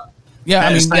a lot. Yeah,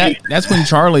 I mean, that's when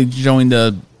Charlie joined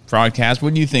the broadcast.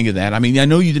 What do you think of that? I mean, I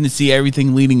know you didn't see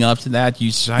everything leading up to that.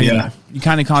 You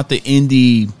kind of caught the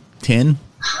Indy 10,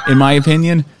 in my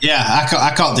opinion. Yeah,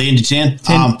 I caught the Indy 10.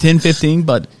 10-15,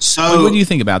 but what do you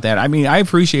think about that? I mean, I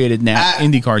appreciated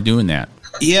IndyCar doing that.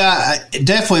 Yeah, it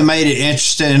definitely made it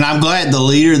interesting, and I'm glad the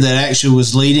leader that actually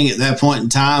was leading at that point in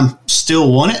time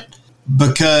still won it,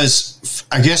 because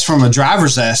I guess from a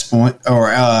driver's aspect,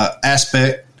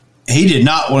 he did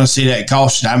not want to see that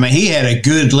caution. I mean, he had a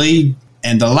good lead,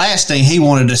 and the last thing he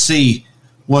wanted to see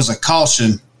was a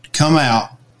caution come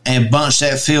out and bunch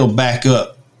that field back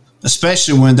up,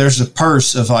 especially when there's a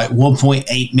purse of like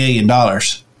 $1.8 million.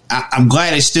 I'm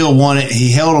glad he still won it.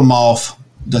 He held them off.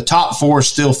 The top 4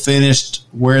 still finished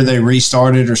where they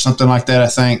restarted or something like that, I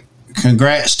think.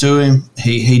 Congrats to him.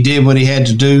 He did what he had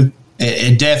to do.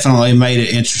 It definitely made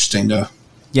it interesting, though.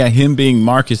 Yeah, him being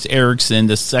Marcus Ericsson,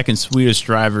 the second Swedish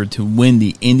driver to win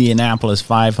the Indianapolis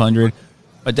 500.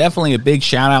 But definitely a big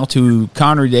shout-out to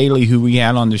Connor Daly, who we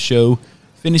had on the show,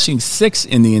 finishing 6th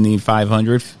in the Indy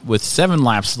 500 with 7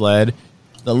 laps led.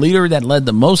 The leader that led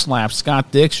the most laps,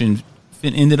 Scott Dixon,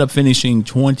 ended up finishing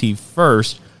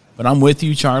 21st. But I'm with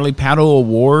you, Charlie. Pato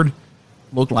O'Ward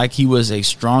looked like he was a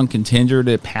strong contender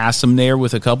to pass him there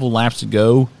with a couple laps to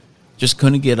go. Just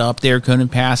couldn't get up there, couldn't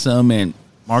pass him, and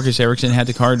Marcus Ericsson had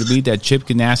the car to beat. That Chip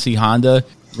Ganassi Honda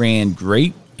ran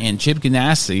great, and Chip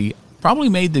Ganassi probably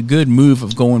made the good move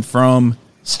of going from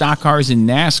stock cars in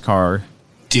NASCAR.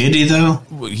 Did he, though?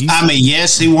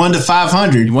 Yes, he won the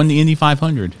 500. He won the Indy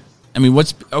 500. I mean,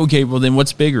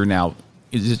 what's bigger now?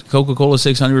 Is it Coca-Cola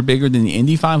 600 bigger than the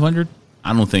Indy 500?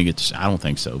 I don't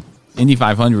think so. Indy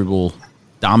 500 will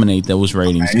dominate those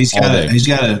ratings. He's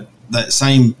got that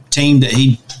same team that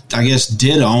he, I guess,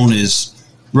 did own is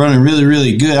running really,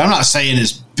 really good. I'm not saying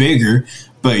it's bigger,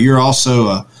 but you're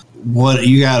also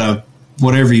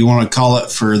whatever you want to call it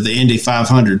for the Indy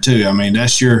 500 too. I mean,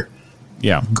 that's your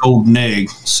golden egg.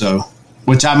 So,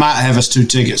 which I might have us 2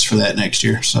 tickets for that next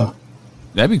year. So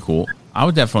that'd be cool. I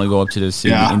would definitely go up to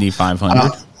the Indy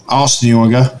 500. Austin, you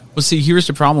want to go? Well, see, here's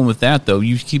the problem with that, though.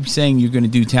 You keep saying you're going to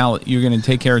do you're going to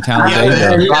take care of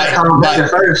Talladega. Like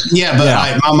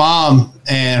my mom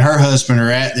and her husband are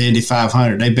at the Indy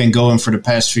 500. They've been going for the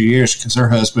past few years because her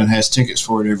husband has tickets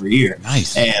for it every year.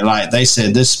 Nice. And like they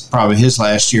said, this is probably his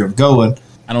last year of going.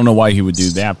 I don't know why he would do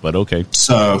that, but okay.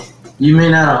 So you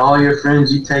mean out of all your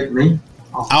friends, you take me?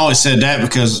 I only said that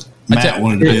because Matt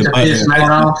wanted to be a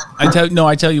butthead.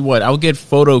 I tell you what, I'll get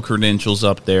photo credentials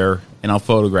up there and I'll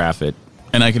photograph it,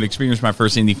 and I can experience my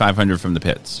first Indy 500 from the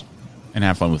pits and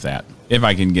have fun with that if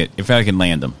I can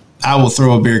land them. I will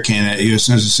throw a beer can at you as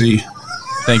soon as I see you.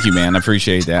 Thank you, man. I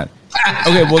appreciate that.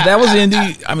 Okay, well, that was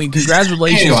Indy. I mean,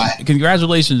 congratulations. Anyway.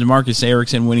 Congratulations to Marcus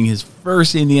Ericsson winning his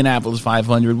first Indianapolis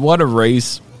 500. What a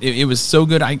race. It was so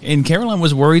good. And Caroline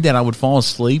was worried that I would fall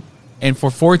asleep. And for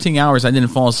 14 hours, I didn't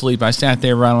fall asleep. I sat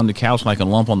there right on the couch like a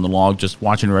lump on the log just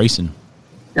watching racing.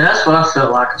 And that's what I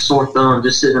felt like, a sore thumb,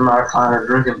 just sitting in my recliner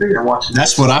drinking beer and watching.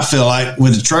 That's what I feel like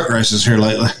with the truck races here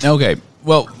lately. Okay.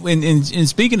 Well, in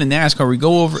speaking of NASCAR, we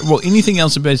go over, anything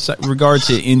else in regard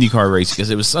to IndyCar racing,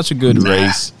 because it was such a good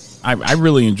race. I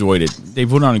really enjoyed it. They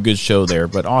put on a good show there.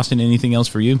 But, Austin, anything else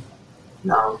for you?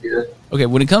 No, I'm good. Okay,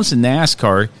 when it comes to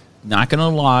NASCAR, not going to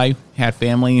lie, had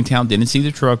family in town, didn't see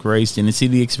the truck race, didn't see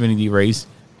the Xfinity race.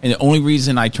 And the only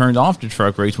reason I turned off the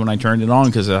truck race when I turned it on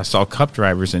because I saw Cup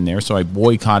drivers in there, so I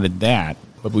boycotted that.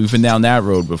 But we've been down that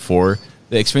road before.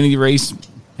 The Xfinity race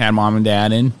had mom and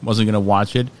dad in, wasn't going to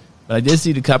watch it. But I did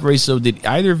see the Cup race, so did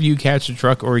either of you catch the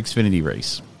truck or Xfinity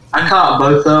race? I caught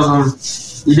both of them.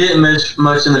 You didn't miss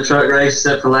much in the truck race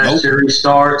except for last year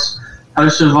restarts.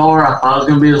 Hocevar, I thought it was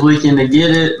going to be his weekend to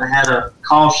get it. I had a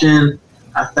caution.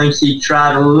 I think he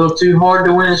tried a little too hard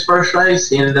to win his first race.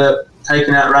 He ended up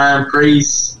taking out Ryan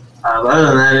Preece. But other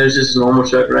than that, it was just a normal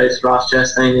truck race. Ross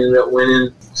Chastain ended up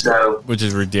winning. Which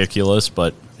is ridiculous,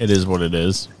 but it is what it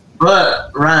is. But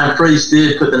Ryan Preece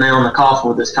did put the nail in the coffin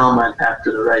with his comment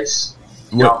after the race.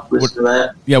 Y'all listen to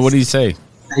that? Yeah, what did he say?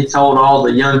 He told all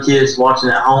the young kids watching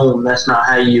at home, that's not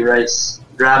how you race.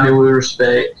 Drive me with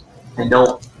respect and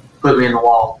don't put me in the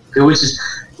wall. Which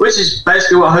is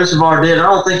basically what Hocevar did. I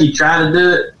don't think he tried to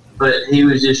do it, but he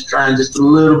was just trying just a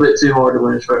little bit too hard to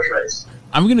win his first race.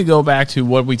 I'm going to go back to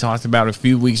what we talked about a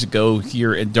few weeks ago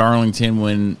here at Darlington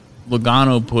when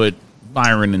Logano put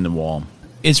Byron in the wall.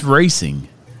 It's racing.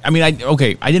 I mean, I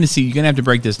didn't see. You're going to have to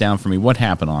break this down for me. What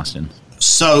happened, Austin?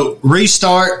 So,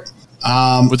 restart.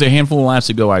 With a handful of laps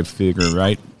to go, I figure,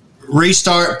 right?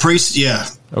 Restart, Preece, yeah.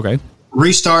 Okay.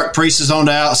 Restart, Preece is on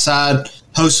the outside.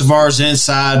 Hocevar's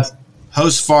inside.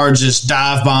 Hocevar just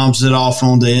dive bombs it off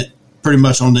pretty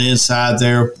much on the inside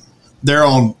there. They're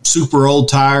on super old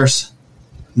tires.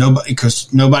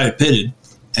 Because nobody pitted.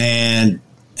 And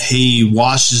he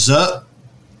washes up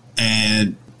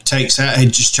and takes out.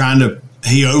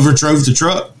 He overdrove the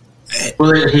truck.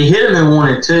 Well, he hit him in 1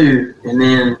 and 2, and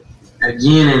then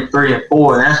again in 3 and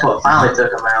 4, and that's what finally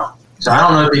took him out. So I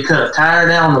don't know if he cut a tire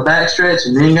down on the backstretch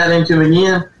and then got into him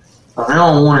again. But then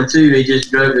on 1 and 2, he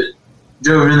just drove it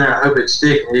in there. I hope it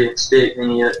stick, and it didn't stick. Then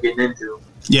he ended up getting into him.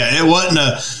 Yeah, it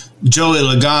wasn't Joey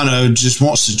Logano just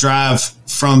wants to drive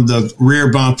from the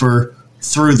rear bumper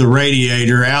through the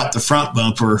radiator out the front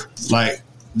bumper like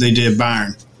they did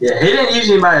Byron. Yeah, he didn't use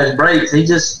anybody's brakes. He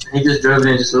just drove it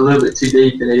in just a little bit too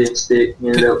deep, and it didn't stick. He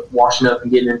ended up washing up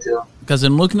and getting into him. Because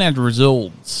in looking at the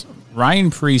results,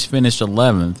 Ryan Preece finished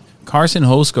 11th. Carson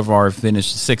Hocevar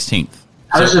finished 16th.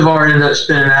 Hocevar ended up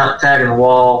spinning out, tagging the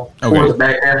wall, tore the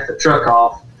back half of the truck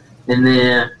off, and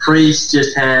then Preece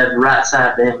just had right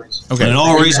side damage. Okay. And the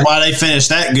only reason why they finished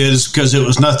that good is because it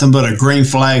was nothing but a green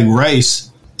flag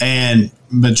race, and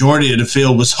majority of the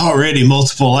field was already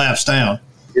multiple laps down.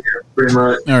 Yeah, pretty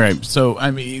much. All right. So,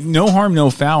 I mean, no harm, no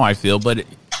foul, I feel. But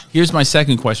here's my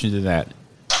second question to that.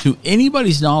 To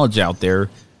anybody's knowledge out there,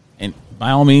 and by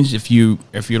all means, if you're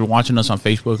watching us on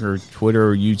Facebook or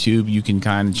Twitter or YouTube, you can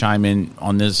kind of chime in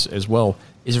on this as well.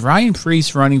 Is Ryan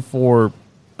Preece running for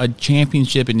a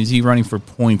championship, and is he running for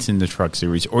points in the Truck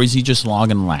Series, or is he just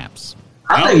logging laps?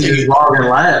 I think he's logging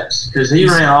laps because he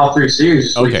ran all 3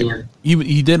 series this weekend.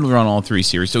 He did run all 3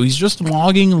 series, so he's just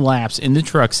logging laps in the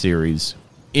Truck Series.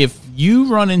 If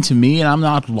you run into me and I'm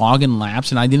not logging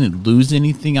laps and I didn't lose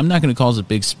anything, I'm not going to cause a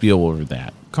big spiel over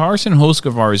that. Carson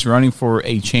Hocevar is running for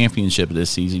a championship this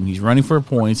season. He's running for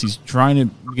points. He's trying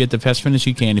to get the best finish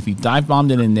he can. If he dive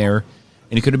bombed it in there,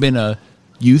 and it could have been a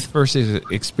youth versus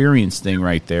experience thing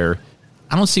right there,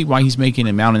 I don't see why he's making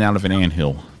a mountain out of an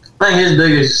anthill. I think his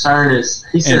biggest concern is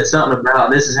he said something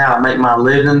about this is how I make my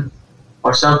living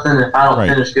or something. If I don't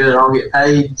finish good, I don't get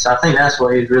paid. So I think that's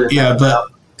what he's really thinking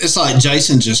about. It's like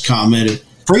Jason just commented.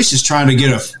 Preece is trying to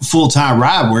get a full-time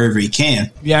ride wherever he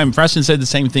can. Yeah, and Preston said the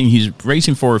same thing. He's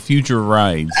racing for a future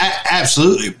ride.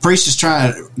 Absolutely. Preece is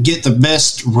trying to get the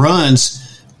best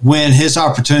runs when his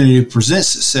opportunity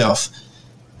presents itself.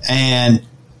 And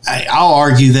I'll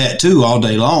argue that too all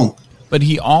day long. But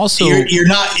he also you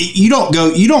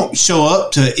don't show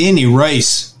up to any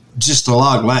race just to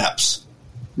log laps.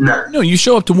 No, you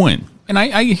show up to win. And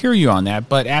I hear you on that,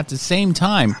 but at the same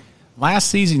time, last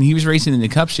season he was racing in the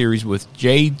Cup Series with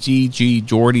JGG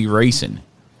Jordy Racing,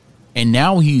 and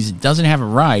now he doesn't have a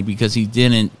ride because he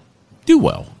didn't do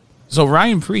well. So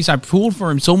Ryan Preece, I pulled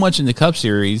for him so much in the Cup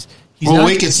Series.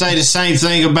 We could say the same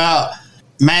thing about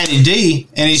Matty D,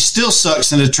 and he still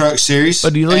sucks in the Truck Series.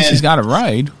 But at least he's got a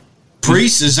ride.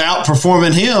 Preece is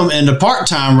outperforming him in the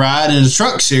part-time ride in the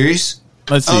Truck Series.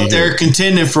 Let's see. Up there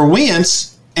contending for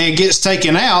wins and gets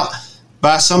taken out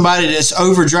by somebody that's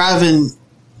overdriving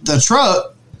the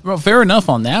truck. Well, fair enough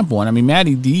on that one. I mean,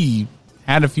 Matty D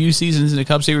had a few seasons in the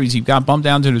Cup Series. He got bumped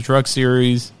down to the Truck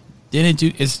Series. Didn't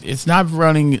do. It's not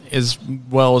running as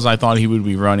well as I thought he would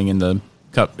be running in the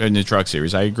Truck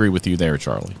Series. I agree with you there,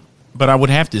 Charlie. But I would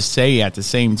have to say at the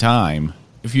same time,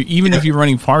 if you're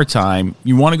running part time,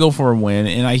 you want to go for a win.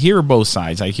 And I hear both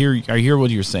sides. I hear what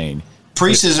you're saying.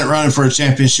 Preece isn't running for a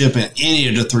championship in any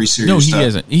of the 3 series. No, he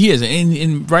isn't. He isn't,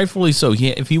 and rightfully so.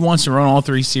 If he wants to run all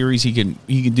 3 series, he can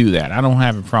do that. I don't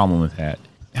have a problem with that.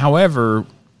 However,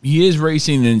 he is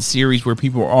racing in series where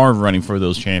people are running for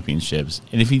those championships,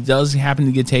 and if he does happen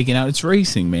to get taken out, it's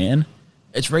racing, man.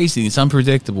 It's racing. It's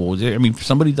unpredictable. I mean,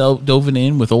 somebody dove it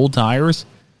in with old tires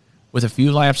with a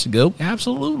few laps to go.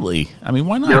 Absolutely. I mean,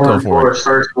 why not go for his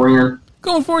first win?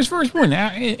 Going for his first win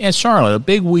at Charlotte, a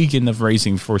big weekend of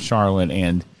racing for Charlotte,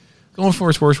 and going for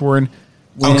his first win.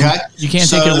 Okay, you can't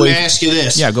take it away. Let me ask you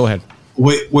this. Yeah, go ahead.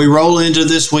 We roll into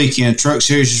this weekend. Truck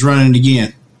Series is running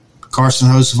again. Carson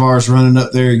Hocevar is running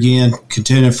up there again,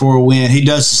 contending for a win. He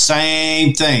does the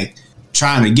same thing,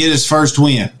 trying to get his first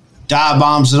win. Dive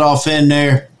bombs it off in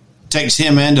there, takes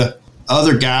him and the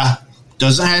other guy.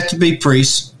 Doesn't have to be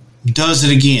Preece. Does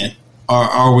it again.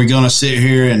 Are we going to sit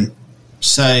here and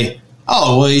say,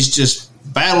 oh, well, he's just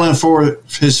battling for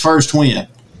his first win?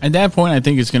 At that point, I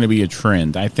think it's going to be a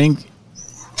trend. I think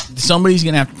somebody's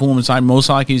going to have to pull him aside, most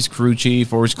likely his crew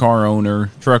chief or his car owner,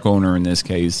 truck owner in this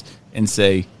case, and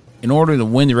say, in order to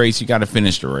win the race, you got to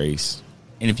finish the race.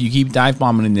 And if you keep dive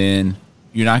bombing it in,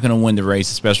 you're not going to win the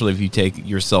race, especially if you take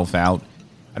yourself out.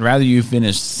 I'd rather you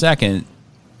finish second,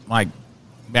 like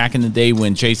back in the day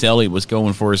when Chase Elliott was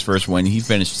going for his first win. He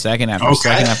finished second after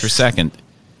second after second.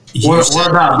 What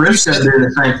about Briscoe doing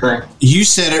the same thing? You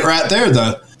said it right there,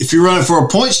 though. If you're running for a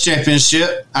points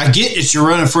championship, I get that you're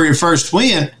running for your first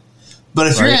win, but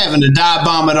if you're having to dive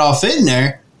bomb it off in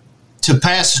there to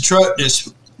pass a truck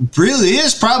that's really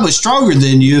is probably stronger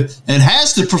than you and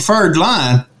has the preferred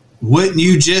line, wouldn't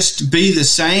you just be the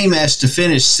same as to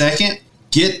finish second,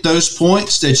 get those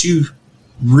points that you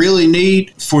really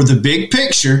need for the big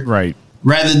picture, right?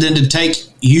 Rather than to take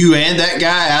you and that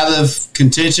guy out of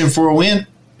contention for a win?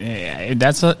 Yeah,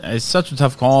 it's such a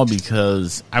tough call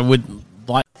because I would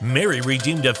like. Mary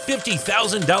redeemed a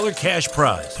 $50,000 cash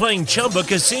prize playing Chumba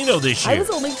Casino this year. I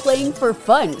was only playing for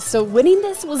fun, so winning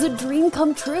this was a dream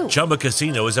come true. Chumba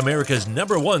Casino is America's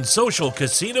 #1 social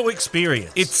casino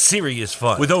experience. It's serious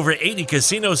fun. With over 80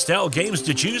 casino-style games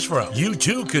to choose from, you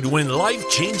too could win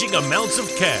life-changing amounts of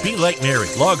cash. Be like Mary.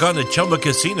 Log on to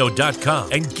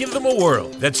ChumbaCasino.com and give them a whirl.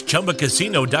 That's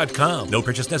ChumbaCasino.com. No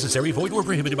purchase necessary. Void where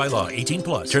prohibited by law.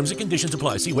 18+. Terms and conditions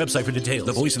apply. See website for details.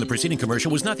 The voice in the preceding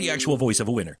commercial was not the actual voice of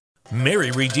a winner.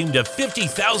 Mary redeemed a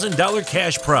 $50,000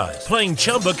 cash prize playing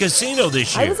Chumba Casino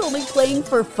this year. I was only playing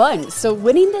for fun, so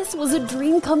winning this was a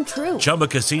dream come true. Chumba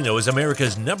Casino is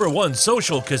America's #1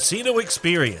 social casino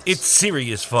experience. It's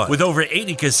serious fun. With over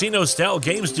 80 casino-style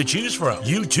games to choose from,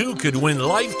 you too could win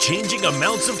life-changing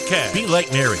amounts of cash. Be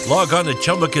like Mary. Log on to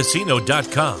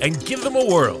ChumbaCasino.com and give them a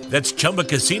whirl. That's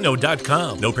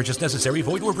ChumbaCasino.com. No purchase necessary.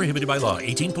 Void where prohibited by law.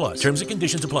 18+. Terms and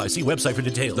conditions apply. See website for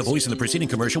details. The voice in the preceding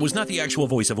commercial was not the actual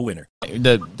voice of a winner.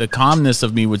 The calmness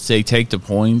of me would say take the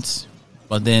points,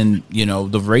 but then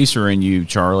the racer in you,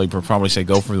 Charlie, would probably say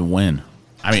go for the win.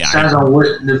 I mean,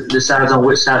 decides on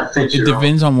which side of the fence you're on. It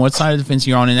depends on what side of the fence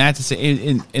you're on, and that to say,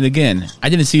 and again, I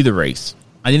didn't see the race.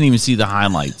 I didn't even see the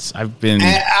highlights. I've been.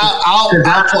 I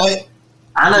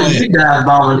know you dive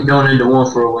bombing going into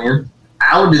one for a win.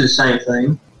 I would do the same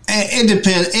thing. It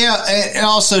depends. It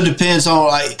also depends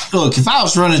on look. If I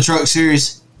was running Truck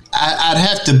Series, I'd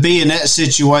have to be in that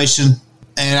situation,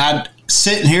 and I'd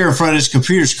sitting here in front of this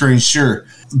computer screen, sure,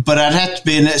 but I'd have to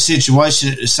be in that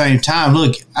situation at the same time.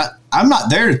 Look, I'm not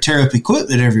there to tear up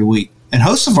equipment every week, and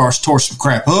Hocevar's tore some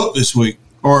crap up this week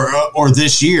or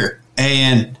this year,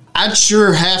 and I'd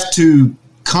sure have to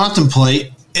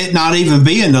contemplate it not even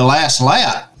being the last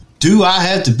lap. Do I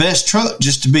have the best truck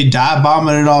just to be dive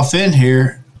bombing it off in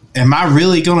here? Am I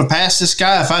really going to pass this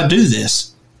guy if I do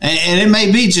this? And it may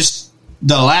be just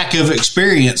the lack of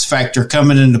experience factor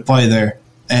coming into play there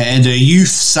and the youth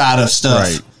side of stuff.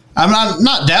 Right. I'm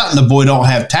not doubting the boy don't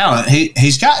have talent.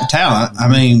 He's got talent. I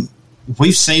mean,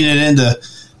 we've seen it in the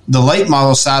the late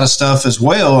model side of stuff as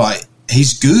well, like,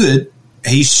 he's good.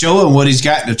 He's showing what he's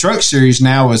got in the Truck Series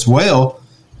now as well,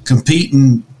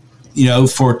 competing,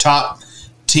 for top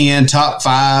 10, top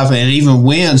 5, and even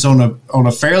wins on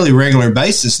a fairly regular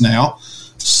basis now.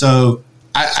 So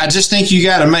I just think you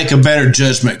got to make a better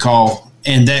judgment call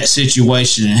in that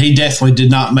situation, and he definitely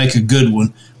did not make a good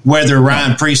one, whether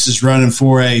Ryan Preece is running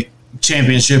for a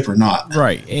championship or not.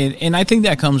 Right, and I think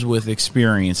that comes with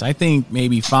experience. I think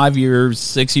maybe 5 years,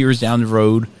 6 years down the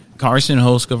road, Carson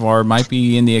Hocevar might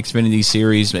be in the Xfinity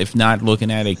Series, if not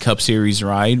looking at a Cup Series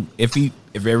ride, if the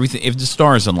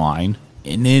stars align.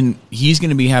 And then he's going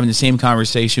to be having the same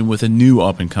conversation with a new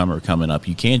up-and-comer coming up.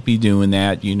 You can't be doing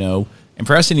that, And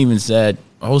Preston even said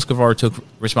Hocevar took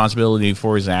responsibility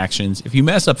for his actions. If you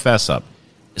mess up, fess up.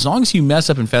 As long as you mess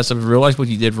up and fess up and realize what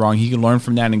you did wrong, he can learn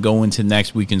from that and go into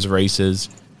next weekend's races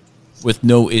with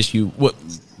no issue,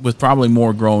 with probably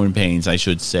more growing pains, I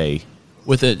should say,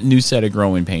 with a new set of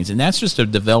growing pains. And that's just a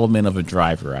development of a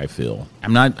driver, I feel.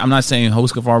 I'm not saying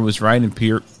Hocevar was right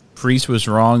and Preece was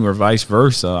wrong or vice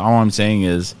versa. All I'm saying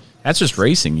is that's just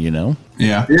racing,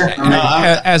 Yeah.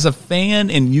 As a fan,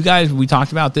 and you guys, we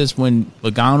talked about this when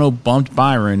Logano bumped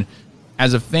Byron.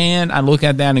 As a fan, I look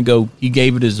at that and go, he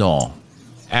gave it his all.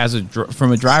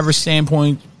 From a driver's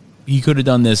standpoint, he could have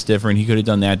done this different. He could have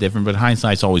done that different. But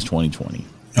hindsight's always 20/20.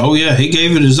 Oh yeah, he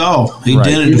gave it his all. He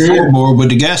did it the floorboard with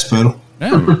the gas pedal.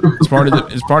 Yeah, it's part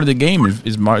of the game,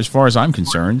 as far as I'm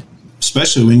concerned.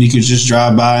 Especially when you could just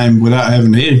drive by him without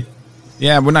having to hit him.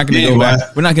 Yeah, we're not going to go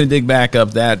back. We're not going to dig back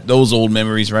up those old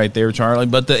memories right there, Charlie.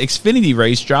 But the Xfinity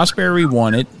race, Josh Berry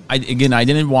won it. I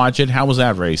didn't watch it. How was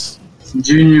that race?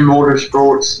 Junior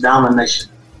Motorsports domination.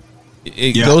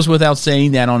 It goes without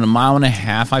saying that on a mile and a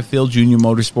half, I feel Junior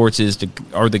Motorsports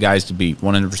are the guys to beat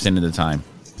 100% of the time.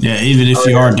 Yeah, even if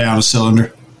you are down a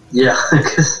cylinder. Yeah,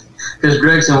 because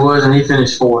Gregson was, and he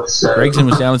finished 4th. So. Gregson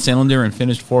was down a cylinder and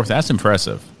finished 4th. That's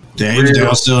impressive. Yeah, he was down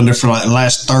a cylinder for like the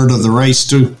last third of the race,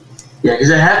 too. Yeah,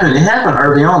 because it happened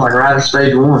early on, like right after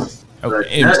stage 1.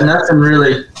 Nothing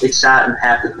really exciting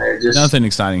happened there. Nothing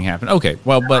exciting happened. Okay,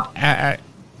 well, but I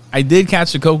did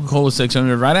catch the Coca-Cola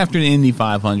 600 right after the Indy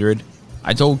 500.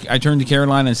 I turned to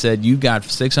Caroline and said, "You got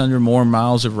 600 more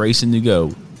miles of racing to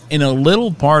go." And a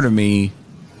little part of me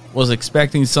was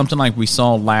expecting something like we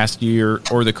saw last year,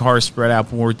 or the cars spread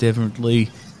out more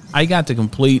differently. I got to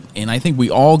complete, and I think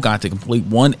we all got to complete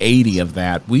 180 of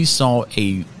that. We saw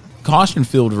a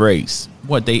caution-filled race.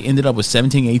 They ended up with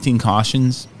 17, 18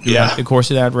 cautions throughout the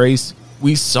course of that race.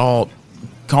 We saw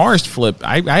cars flip.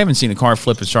 I haven't seen a car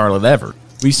flip at Charlotte ever.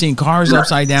 We've seen cars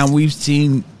upside down. We've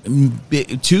seen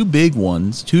 3 big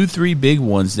ones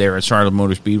there at Charlotte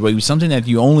Motor Speedway. It was something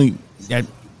that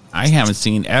I haven't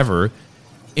seen ever.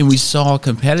 And we saw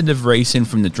competitive racing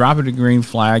from the drop of the green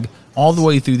flag all the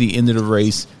way through the end of the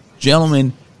race.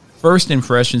 Gentlemen, first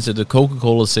impressions of the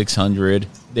Coca-Cola 600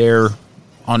 there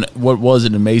on what was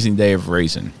an amazing day of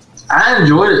racing. I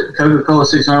enjoyed it. Coca-Cola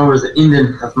 600 was the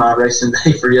ending of my racing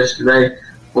day for yesterday.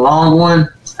 Long one.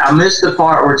 I missed the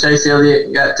part where Chase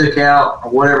Elliott got took out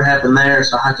or whatever happened there,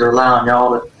 so I had to rely on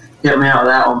y'all to help me out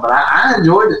with that one. But I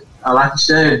enjoyed it. Like you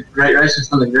said, great racing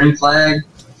from the green flag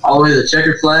all the way to the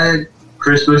checkered flag.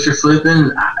 Chris Buescher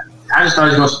flipping. I just thought he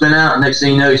was going to spin out, and next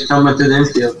thing you know, he's coming through the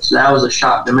infield. So that was a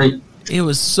shock to me. It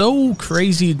was so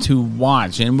crazy to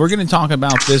watch, and we're going to talk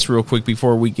about this real quick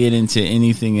before we get into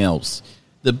anything else.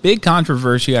 The big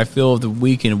controversy, I feel, of the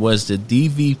weekend was the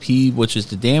DVP, which is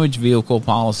the damaged vehicle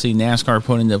policy NASCAR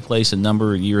put into place a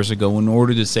number of years ago in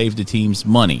order to save the team's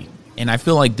money. And I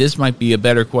feel like this might be a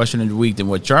better question of the week than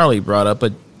what Charlie brought up,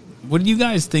 but what do you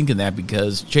guys think of that?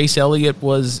 Because Chase Elliott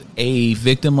was a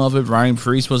victim of it, Ryan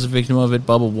Preece was a victim of it,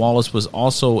 Bubba Wallace was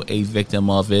also a victim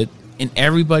of it, and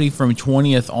everybody from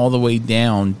 20th all the way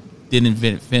down didn't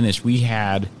finish. We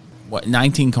had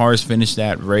 19 cars finish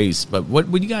that race. But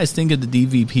what do you guys think of the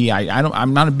DVP?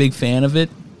 I'm not a big fan of it,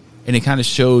 and it kind of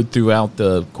showed throughout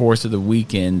the course of the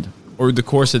weekend or the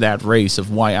course of that race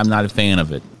of why I'm not a fan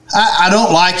of it. I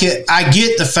don't like it. I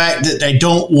get the fact that they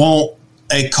don't want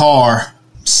a car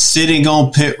sitting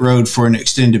on pit road for an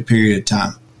extended period of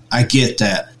time. I get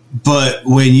that. But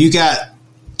when you got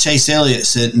Chase Elliott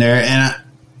sitting there, and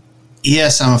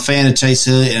yes, I'm a fan of Chase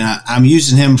Elliott, and I'm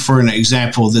using him for an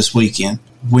example this weekend.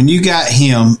 When you got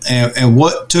him, and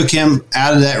what took him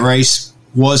out of that race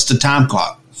was the time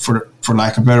clock, for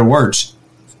lack of better words,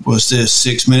 was this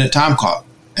 6-minute time clock.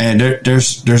 And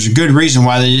there's a good reason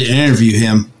why they didn't interview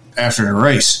him after the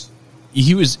race.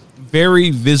 He was very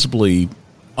visibly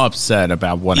upset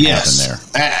about what happened there.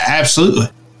 Absolutely.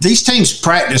 These teams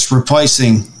practice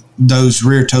replacing those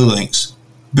rear toe links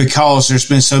because there's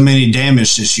been so many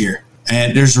damage this year.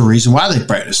 And there's a reason why they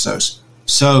practice those.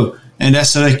 So, and that's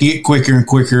so they can get quicker and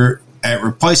quicker at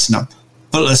replacing them.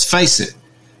 But let's face it,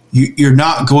 you're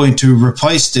not going to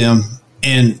replace them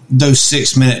in those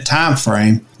 6-minute time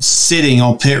frame sitting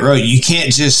on pit road. You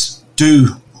can't just do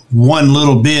one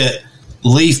little bit,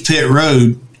 leave pit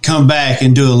road, come back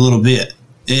and do a little bit.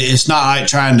 It's not like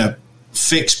trying to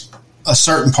fix a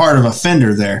certain part of a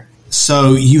fender there.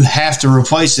 So you have to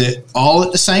replace it all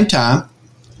at the same time,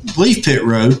 leave pit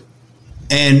road,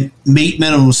 and meet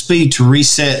minimum speed to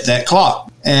reset that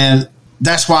clock. And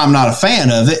that's why I'm not a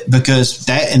fan of it, because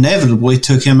that inevitably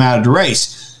took him out of the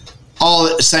race. All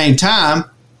at the same time,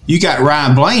 you got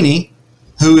Ryan Blaney,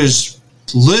 who is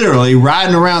literally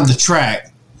riding around the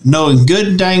track, knowing good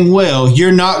and dang well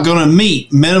you're not going to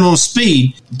meet minimum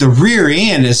speed. The rear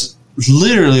end is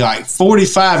literally like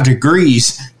 45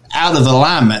 degrees out of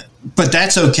alignment. But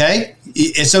that's okay.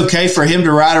 It's okay for him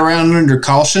to ride around under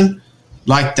caution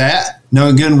like that,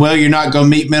 knowing good and well you're not going to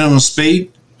meet minimum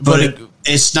speed. But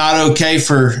it's not okay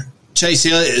for Chase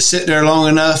Elliott to sit there long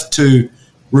enough to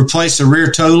replace the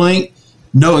rear toe link,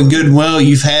 knowing good and well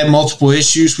you've had multiple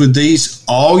issues with these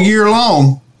all year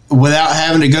long without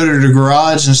having to go to the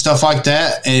garage and stuff like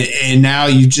that. And now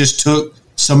you just took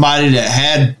somebody that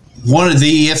had one of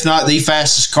the, if not the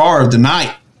fastest car of the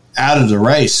night out of the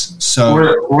race. So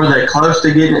were they close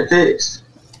to getting it fixed?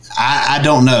 I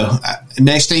don't know.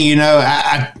 Next thing you know,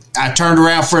 I turned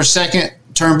around for a second,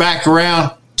 turned back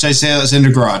around, Chase Elliott's in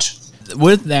the garage.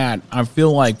 With that, I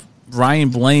feel like Ryan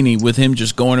Blaney, with him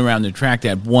just going around the track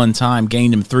that one time,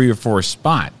 gained him 3 or 4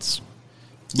 spots,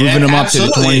 moving him up to the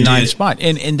 29th spot.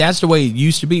 And that's the way it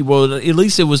used to be. Well, at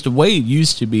least it was the way it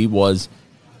used to be, was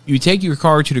you take your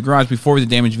car to the garage before the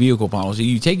damaged vehicle policy.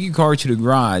 You take your car to the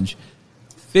garage,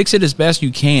 fix it as best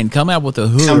you can, come out with a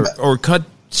hood or cut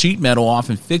sheet metal off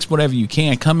and fix whatever you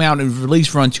can, come out and at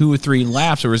least run 2 or 3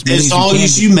 laps or as many as you can. As long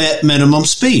as you met minimum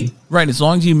speed. Right, as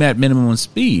long as you met minimum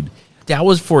speed. That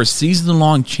was for a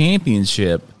season-long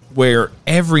championship where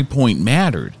every point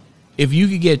mattered. If you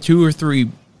could get 2 or 3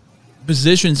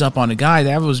 positions up on a guy,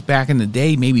 that was back in the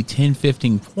day, maybe 10,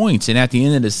 15 points. And at the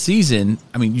end of the season,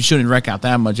 I mean, you shouldn't wreck out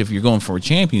that much if you're going for a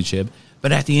championship,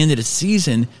 but at the end of the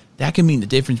season, that can mean the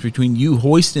difference between you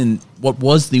hoisting what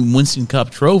was the Winston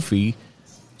Cup trophy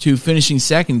to finishing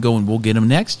second going, we'll get him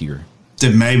next year.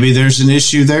 Then maybe there's an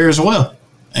issue there as well.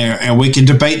 And we can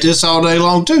debate this all day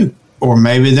long too. Or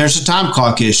maybe there's a time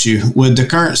clock issue with the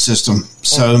current system.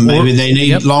 So maybe they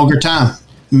need longer time.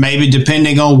 Maybe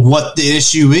depending on what the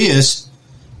issue is,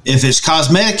 if it's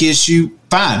cosmetic issue,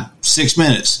 fine, 6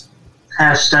 minutes.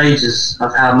 Have stages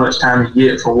of how much time you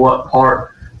get for what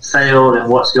part failed and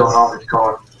what's going on with the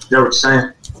car. You know what you're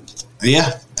saying?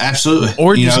 Yeah, absolutely.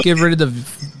 Or just get rid of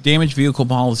the damaged vehicle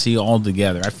policy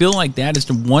altogether. I feel like that is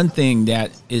the one thing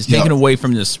that is taken away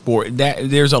from the sport. That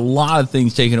there's a lot of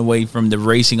things taken away from the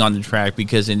racing on the track,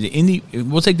 because in the Indy,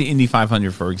 we'll take the Indy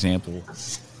 500 for example.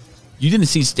 You didn't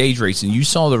see stage racing. You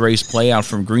saw the race play out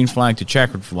from green flag to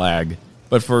checkered flag.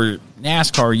 But for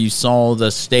NASCAR, you saw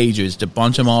the stages to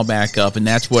bunch them all back up, and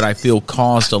that's what I feel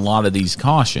caused a lot of these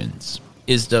cautions,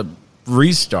 is the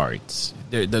restarts.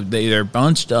 They're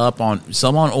bunched up on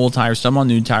some on old tires, some on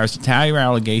new tires. The tire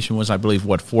allegation was, I believe,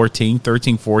 14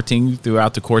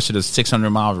 throughout the course of the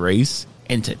 600-mile race.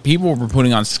 And people were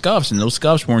putting on scuffs, and those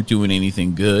scuffs weren't doing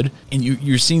anything good. And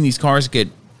you're seeing these cars get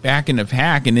back in the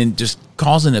pack and then just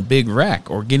causing a big wreck,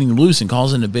 or getting loose and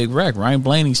causing a big wreck. Ryan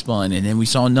Blaney spun, and then we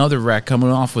saw another wreck coming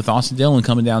off with Austin Dillon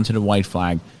coming down to the white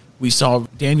flag. We saw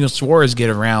Daniel Suarez get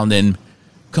around and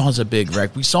cause a big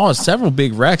wreck. We saw several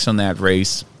big wrecks on that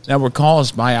race that were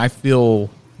caused by, I feel,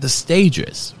 the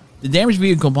stages. The damaged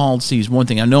vehicle policy is one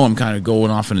thing. I know I'm kind of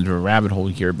going off into a rabbit hole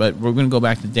here, but we're going to go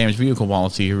back to the damaged vehicle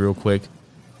policy here real quick.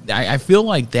 I feel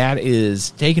like that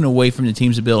is taken away from the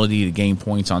team's ability to gain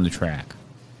points on the track.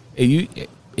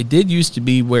 It did used to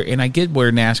be where, and I get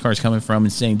where NASCAR is coming from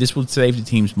and saying this would save the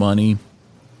team's money.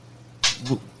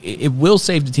 It will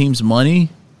save the team's money.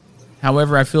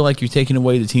 However, I feel like you're taking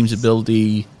away the team's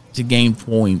ability to gain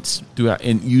points throughout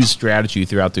and use strategy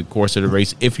throughout the course of the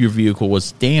race if your vehicle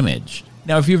was damaged.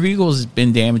 Now, if your vehicle has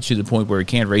been damaged to the point where it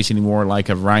can't race anymore, like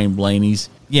a Ryan Blaney's,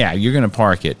 yeah, you're going to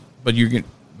park it. But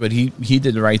he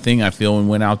did the right thing, I feel, and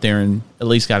went out there and at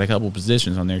least got a couple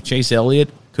positions on there. Chase Elliott,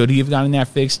 could he have gotten that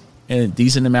fixed in a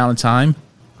decent amount of time?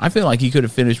 I feel like he could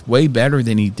have finished way better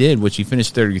than he did, which he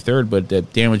finished 33rd, but the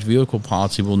damaged vehicle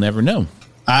policy will never know.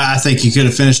 I think he could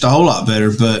have finished a whole lot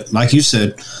better, but like you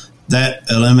said, that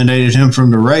eliminated him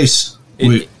from the race.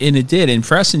 And it did. And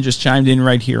Preston just chimed in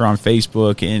right here on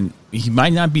Facebook, and he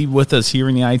might not be with us here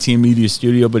in the ITM Media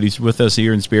Studio, but he's with us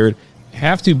here in spirit.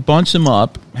 have to bunch them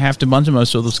up.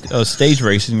 So the stage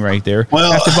racing right there.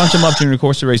 Well, have to bunch them up during the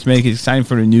course of the race to make it exciting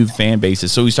for the new fan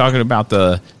bases. So he's talking about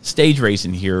the stage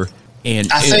racing here. And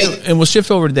we'll shift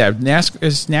over to that.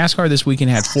 NASCAR this weekend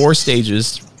had 4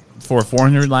 stages for a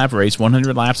 400-lap race,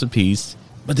 100 laps apiece.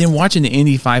 But then watching the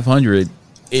Indy 500,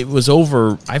 it was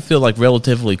over, I feel like,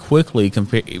 relatively quickly,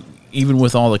 even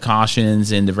with all the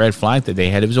cautions and the red flag that they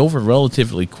had. It was over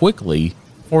relatively quickly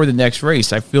for the next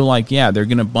race. I feel like, they're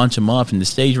going to bunch them up, and the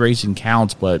stage racing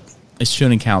counts, but it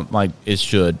shouldn't count like it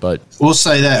should. But we'll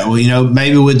say that. Well,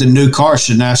 maybe with the new car,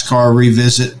 should NASCAR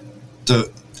revisit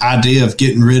the idea of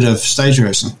getting rid of stage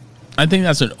racing? I think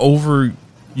that's an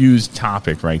overused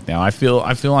topic right now. I feel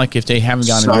like if they haven't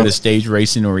gotten rid of stage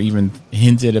racing or even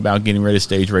hinted about getting rid of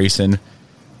stage racing,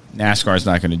 NASCAR's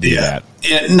not going to do that.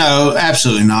 Yeah, no,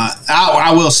 absolutely not.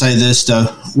 I will say this, though,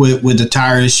 with the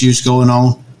tire issues going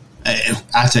on,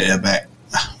 I take that back.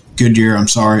 Goodyear, I'm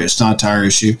sorry, it's not a tire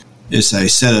issue. It's a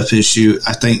setup issue.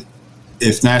 I think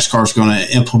if NASCAR is going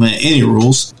to implement any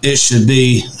rules, it should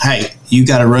be, hey, you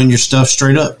got to run your stuff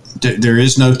straight up. There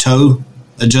is no toe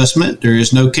adjustment. There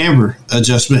is no camber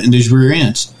adjustment in these rear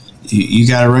ends. You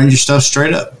got to run your stuff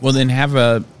straight up. Well, then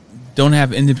don't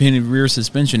have independent rear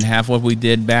suspension. Have what we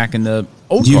did back in the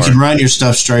old You car. can run your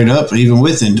stuff straight up, even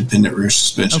with independent rear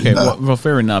suspension. Okay, well,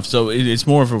 fair enough. So it's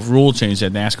more of a rule change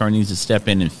that NASCAR needs to step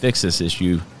in and fix this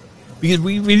issue. Because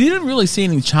we didn't really see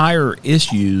any tire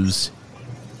issues.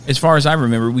 As far as I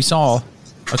remember, we saw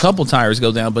a couple tires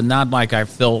go down, but not like I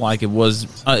felt like it was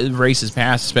races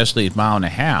past, especially at 1.5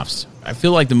 miles. I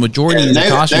feel like the majority of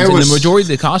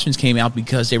the cautions came out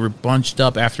because they were bunched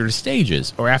up after the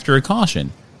stages or after a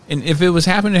caution. And if it was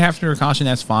happening after a caution,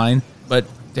 that's fine. But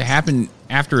to happen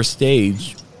after a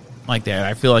stage like that,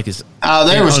 I feel like it's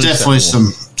there was definitely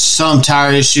some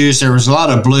tire issues. There was a lot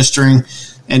of blistering,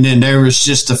 and then there was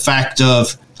just the fact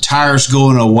of tires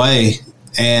going away.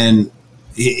 And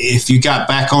if you got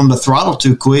back on the throttle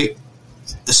too quick,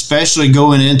 especially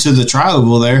going into the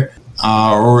tri-oval there,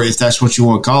 or if that's what you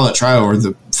want to call it, or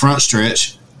the front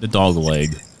stretch, the dog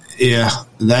leg. Yeah,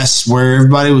 that's where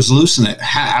everybody was losing it.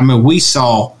 I mean, we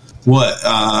saw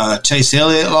Chase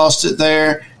Elliott lost it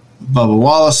there. Bubba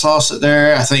Wallace lost it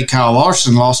there. I think Kyle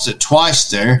Larson lost it twice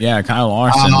there. Yeah, Kyle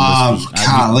Larson.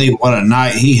 Golly, what a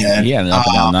night he had. He had an up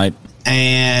and down night.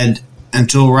 And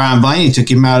until Ryan Blaney took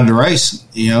him out of the race,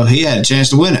 he had a chance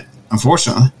to win it,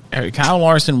 unfortunately. Kyle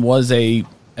Larson was a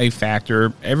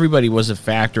factor. Everybody was a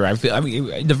factor.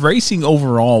 The racing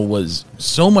overall was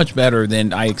so much better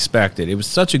than I expected. It was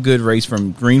such a good race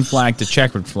from green flag to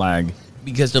checkered flag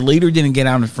because the leader didn't get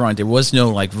out in front. There was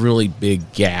no really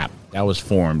big gap that was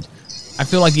formed. I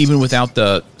feel like even without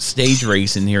the stage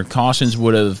race in here, cautions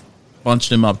would have bunched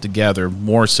them up together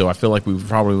more so. I feel like we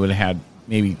probably would have had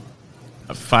maybe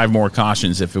 5 more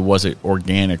cautions if it was an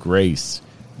organic race.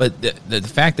 But the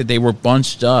fact that they were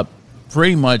bunched up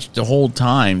pretty much the whole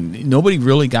time, nobody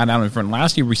really got out in front.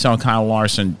 Last year we saw Kyle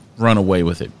Larson run away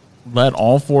with it, led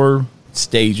all 4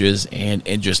 stages and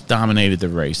just dominated the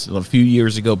race. A few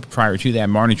years ago, prior to that,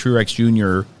 Martin Truex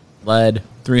Jr. led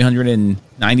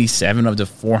 397 of the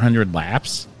 400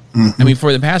 laps. Mm-hmm. I mean,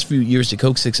 for the past few years, the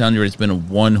Coke 600 has been a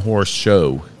one-horse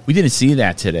show. We didn't see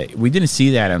that today. We didn't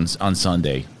see that on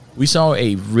Sunday. We saw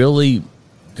a really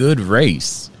good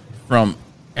race from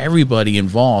everybody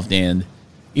involved, and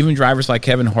even drivers like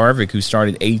Kevin Harvick, who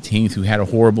started 18th, who had a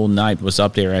horrible night, was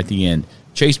up there at the end.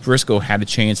 Chase Briscoe had a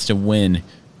chance to win,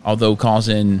 although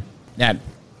causing that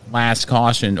last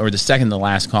caution, or the second to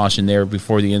last caution there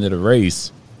before the end of the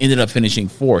race, ended up finishing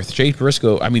 4th. Chase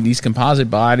Briscoe, I mean, these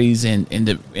composite bodies and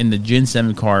the Gen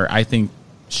 7 car, I think,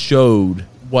 showed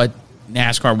what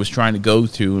NASCAR was trying to go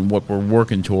to and what we're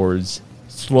working towards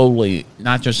slowly,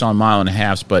 not just on 1.5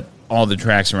 miles, but all the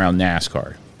tracks around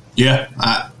NASCAR. Yeah,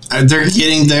 they're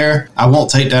getting there. I won't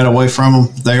take that away from them.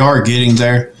 They are getting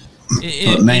there.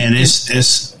 But man,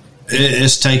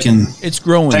 it's taking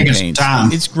growing pains. Some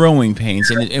time. It's growing pains,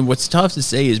 and what's tough to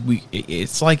say is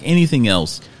it's like anything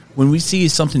else. When we see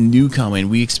something new coming,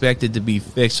 we expect it to be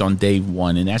fixed on day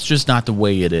one, and that's just not the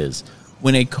way it is.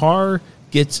 When a car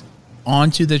gets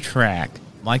onto the track,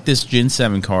 like this Gen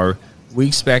 7 car, we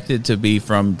expect it to be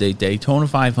from the Daytona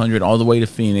 500 all the way to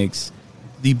Phoenix,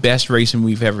 the best racing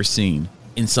we've ever seen.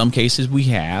 In some cases we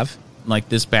have, like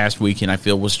this past weekend I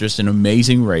feel was just an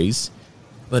amazing race,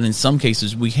 but in some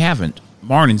cases we haven't.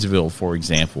 Martinsville, for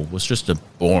example, was just a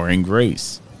boring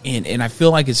race. And I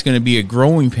feel like it's going to be a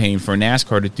growing pain for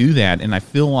NASCAR to do that, and I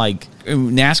feel like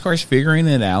NASCAR's figuring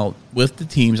it out with the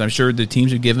teams. I'm sure the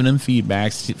teams are giving them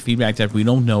feedback that we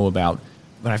don't know about,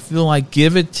 but I feel like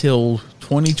give it till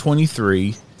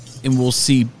 2023, and we'll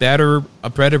see a better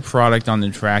product on the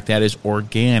track that is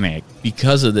organic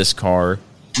because of this car.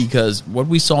 Because what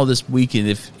we saw this weekend,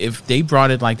 if they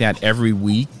brought it like that every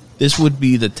week, this would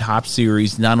be the top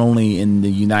series not only in the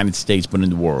United States but in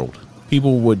the world.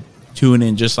 People would tune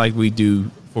in just like we do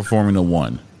for Formula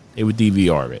One. They would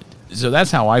DVR it. So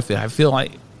that's how I feel. I feel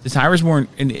like the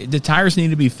tires need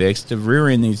to be fixed. The rear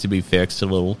end needs to be fixed a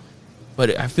little,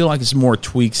 but I feel like it's more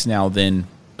tweaks now than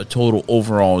a total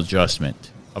overall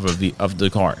adjustment of the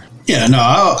car. Yeah, no,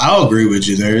 I'll agree with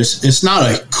you there. It's not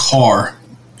a car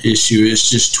issue. It's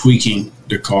just tweaking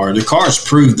the car. The car's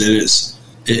proved that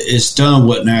it's done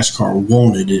what NASCAR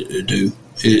wanted it to do.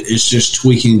 It's just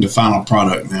tweaking the final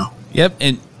product now. Yep,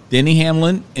 and Denny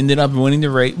Hamlin ended up winning the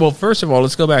race. Well, first of all,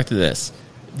 let's go back to this.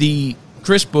 The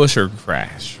Chris Buescher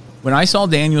crash. When I saw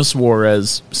Daniel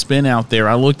Suarez spin out there,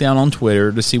 I looked down on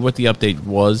Twitter to see what the update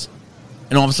was,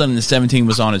 and all of a sudden the 17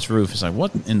 was on its roof. It's like,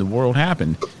 what in the world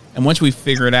happened? And once we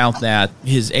figured out that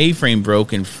his A-frame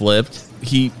broke and flipped,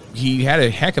 he had a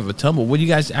heck of a tumble. What do you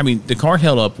guys, I mean, the car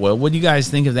held up well. What do you guys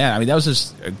think of that? I mean, that was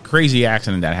just a crazy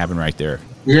accident that happened right there.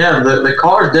 Yeah, the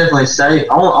car is definitely safe.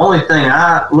 Only thing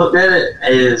I looked at it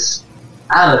is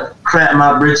I'd have crapped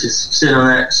my britches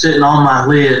sitting on my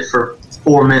lid for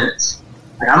 4 minutes.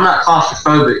 Like, I'm not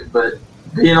claustrophobic, but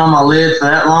being on my lid for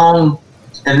that long,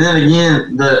 and then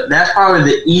again, that's probably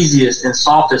the easiest and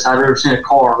softest I've ever seen a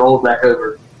car rolled back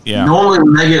over. Yeah. Normally,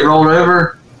 when they get rolled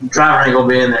over, the driver ain't gonna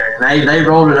be in there, and they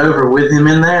rolled it over with him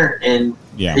in there, and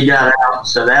he got out.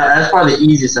 So that's probably the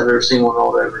easiest I've ever seen one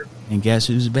rolled over. And guess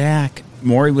who's back?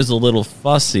 Maury was a little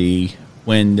fussy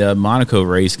when the Monaco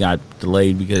race got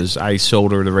delayed because I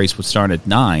told her the race would start at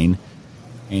 9,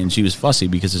 and she was fussy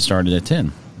because it started at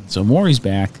 10. So Maury's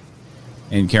back,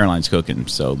 and Caroline's cooking.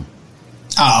 So,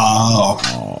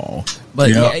 but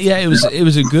yeah, it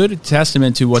was a good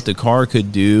testament to what the car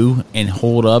could do and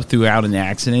hold up throughout an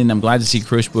accident. I'm glad to see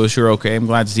Chris Buescher okay. I'm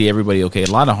glad to see everybody okay.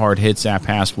 A lot of hard hits that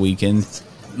past weekend.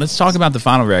 Let's talk about the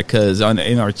final wreck because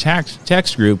in our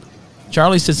text group,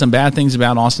 Charlie said some bad things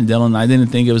about Austin Dillon. I didn't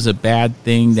think it was a bad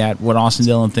thing that what Austin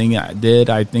Dillon did.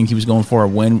 I think he was going for a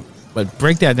win. But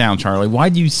break that down, Charlie. Why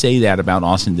do you say that about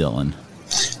Austin Dillon?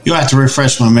 You'll have to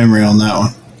refresh my memory on that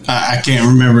one. I can't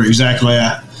remember exactly.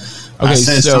 I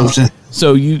said something.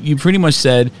 So you pretty much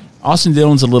said Austin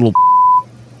Dillon's a little.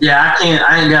 Yeah,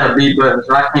 I ain't got a B button,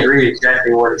 so I can't read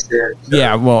exactly what he said. So.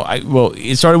 Yeah, well,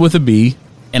 it started with a B,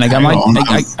 and I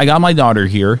got my daughter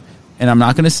here. And I'm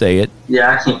not going to say it.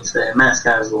 Yeah, I can't say it. Matt's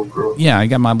got his little girl. Yeah, I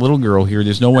got my little girl here.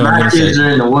 There's no way I'm going to say it. My kids are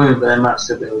in the womb, but they might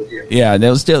still be able to hear. Yeah,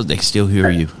 they still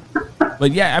hear you.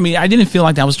 But yeah, I mean, I didn't feel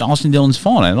like that was Austin Dillon's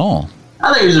fault at all.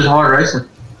 I think it was just hard racing.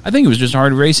 I think it was just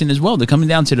hard racing as well. They're coming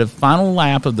down to the final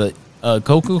lap of the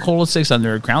Coca-Cola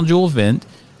 600 Crown Jewel event.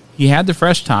 He had the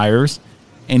fresh tires,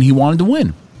 and he wanted to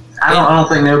win. I don't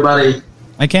think nobody.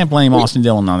 I can't blame Austin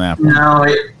Dillon on that. No,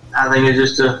 I think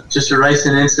it's just a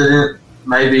racing incident.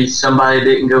 Maybe somebody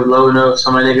didn't go low enough,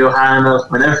 somebody didn't go high enough.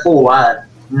 I mean, they're 4 wide.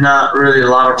 Not really a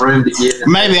lot of room to get.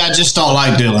 Maybe I just don't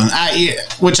like Dillon,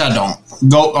 which I don't.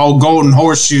 Golden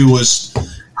Horseshoe was.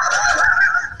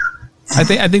 I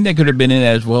think that could have been it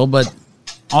as well, but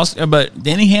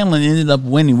Denny Hamlin ended up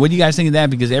winning. What do you guys think of that?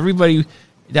 Because everybody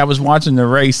that was watching the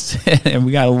race, and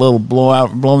we got a little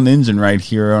blown engine right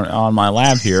here on my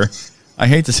lap here. I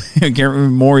hate to say, I can't remember.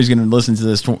 Maury's going to listen to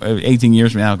this 18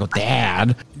 years from now and go,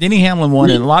 Dad. Denny Hamlin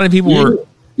won, and a lot of people were.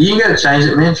 You got to change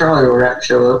it. Me and Charlie will have to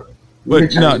show up.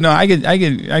 But no, I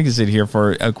could sit here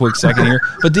for a quick second here.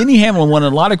 But Denny Hamlin won.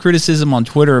 A lot of criticism on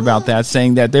Twitter about that,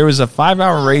 saying that there was a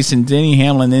 5-hour race and Denny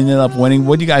Hamlin ended up winning.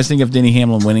 What do you guys think of Denny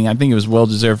Hamlin winning? I think it was well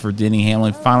deserved for Denny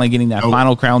Hamlin finally getting that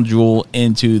final crown jewel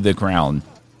into the crown.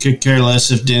 Could care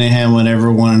less if Denny Hamlin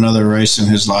ever won another race in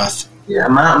his life. Yeah,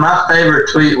 my favorite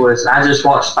tweet was, I just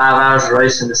watched 5 hours of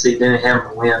racing to see Denny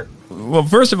Hamlin win. Well,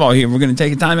 first of all, here, we're going to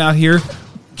take a time out here.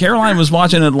 Caroline was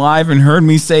watching it live and heard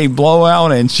me say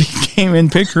blowout, and she came in,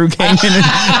 pit crew came in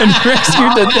and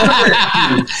rescued the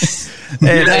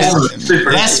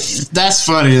That's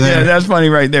funny there. Yeah, that's funny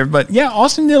right there. But yeah,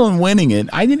 Austin Dillon winning it.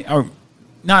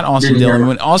 Austin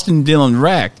Dillon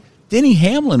wrecked. Denny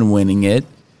Hamlin winning it,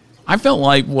 I felt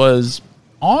like was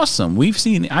awesome.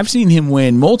 I've seen him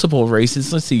win multiple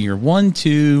races. Let's see here. 1,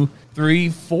 2, 3,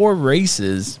 4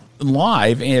 races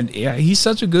live, and he's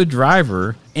such a good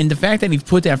driver. And the fact that he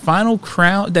put that final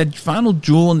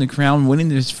jewel in the crown, winning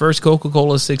his first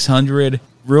Coca-Cola 600.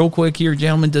 Real quick here,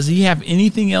 gentlemen, does he have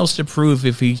anything else to prove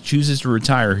if he chooses to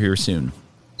retire here soon?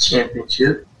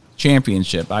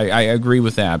 Championship. I agree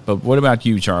with that. But what about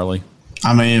you, Charlie?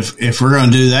 I mean, if we're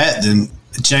going to do that, then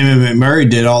Jamie McMurray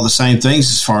did all the same things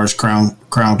as far as crown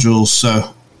jewels.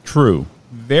 So true.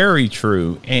 Very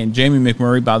true. And Jamie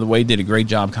McMurray, by the way, did a great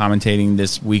job commentating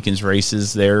this weekend's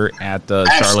races there at the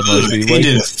Charlotte Motor Speedway. He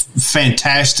did a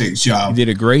fantastic job. He did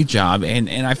a great job. And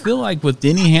I feel like with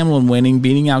Denny Hamlin winning,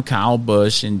 beating out Kyle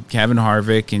Busch and Kevin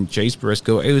Harvick and Chase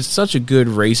Briscoe, it was such a good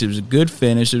race. It was a good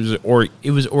finish. It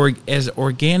was as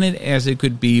organic as it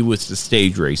could be with the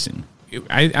stage racing.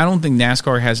 I don't think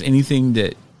NASCAR has anything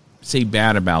to say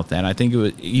bad about that. I think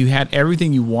you had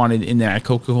everything you wanted in that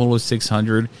Coca-Cola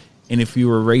 600. And if you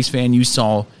were a race fan, you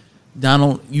saw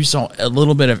a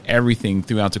little bit of everything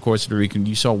throughout the course of the weekend.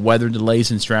 You saw weather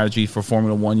delays and strategy for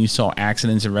Formula One. You saw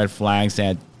accidents and red flags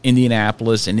at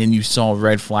Indianapolis, and then you saw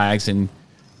red flags and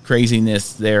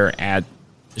craziness there at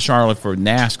Charlotte for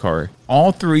NASCAR.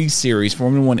 All three series,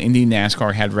 Formula One, Indy,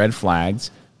 NASCAR, had red flags.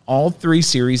 All three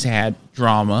series had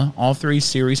drama. All three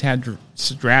series had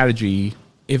strategy.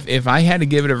 If I had to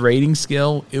give it a rating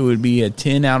scale, it would be a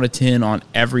 10 out of 10 on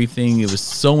everything. It was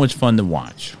so much fun to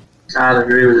watch. I'd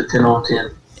agree with a 10 on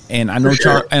 10. And I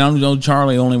know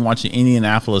Charlie only watched the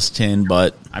Indianapolis 10,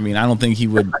 but I mean, I don't think he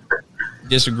would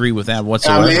disagree with that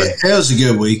whatsoever. I mean, it was a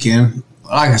good weekend.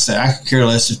 Like I said, I could care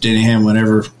less if Denny Hamlin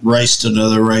ever raced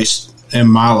another race in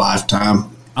my lifetime.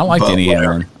 I like Denny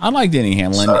Hamlin. I like Denny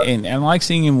Hamlin, and I like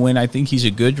seeing him win. I think he's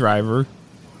a good driver.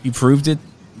 He proved it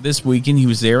this weekend. He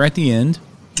was there at the end.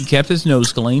 He kept his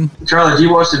nose clean. Charlie, did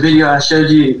you watch the video I showed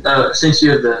you, since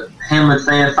you're the Hamlin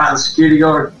fan fighting the security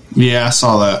guard? Yeah, I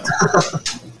saw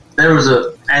that. There was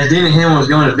as Denny Hamlin was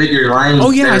going to victory lane.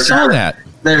 Oh, yeah, I saw that.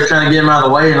 They were trying to get him out of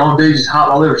the way, and old dude just hopped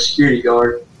all over security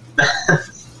guard.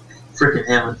 Freaking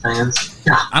Hamlin fans.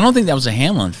 Yeah. I don't think that was a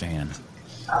Hamlin fan.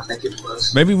 I think it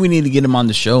was. Maybe we need to get him on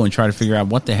the show and try to figure out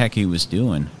what the heck he was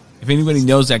doing. If anybody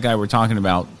knows that guy we're talking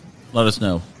about, let us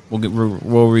know.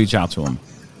 We'll reach out to him.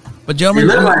 But gentlemen,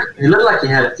 he looked like he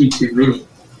had a few too many.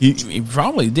 He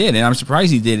probably did, and I'm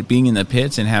surprised he did it, being in the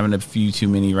pits and having a few too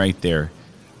many right there.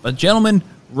 But gentlemen,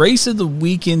 race of the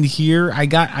weekend here. I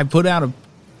put out a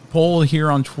poll here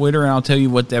on Twitter, and I'll tell you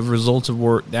what the results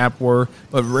were.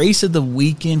 But race of the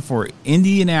weekend for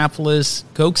Indianapolis,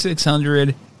 Coke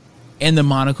 600, and the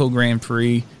Monaco Grand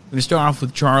Prix. I'm going to start off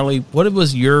with Charlie. What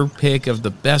was your pick of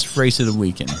the best race of the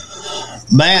weekend?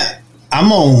 Matt, I'm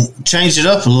going to change it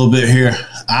up a little bit here.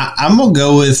 I'm going to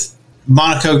go with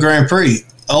Monaco Grand Prix,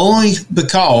 only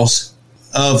because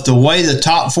of the way the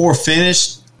top four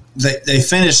finished. They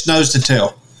finished nose to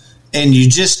tail, and you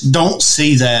just don't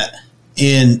see that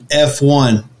in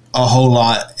F1 a whole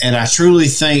lot. And I truly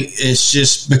think it's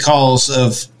just because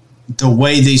of the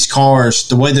way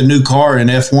the new car in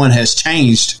F1 has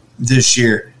changed this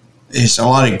year. It's a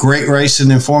lot of great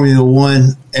racing in Formula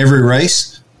One every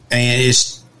race, and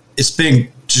it's been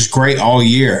just great all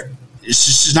year. It's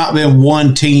just not been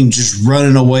one team just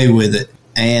running away with it.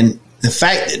 And the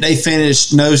fact that they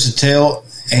finished nose to tail,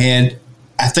 and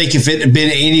I think if it had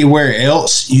been anywhere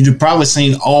else, you'd have probably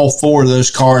seen all four of those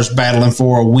cars battling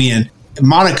for a win.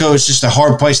 Monaco is just a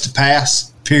hard place to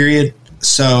pass, period.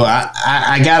 So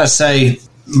I got to say,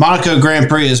 Monaco Grand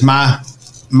Prix is my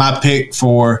pick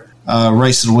for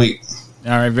race of the week.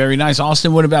 All right, very nice.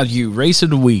 Austin, what about you? Race of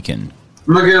the weekend.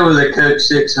 I'm going to go with a Coke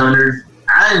 600.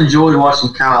 I enjoyed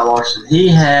watching Kyle Larson. He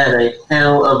had a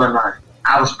hell of a night.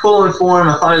 I was pulling for him.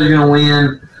 I thought he was going to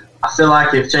win. I feel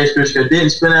like if Chase Briscoe didn't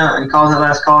spin out and cause that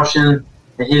last caution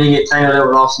and he didn't get tangled up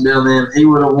with Austin Dillon, he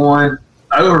would have won.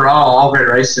 Overall, all great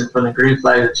racing from the green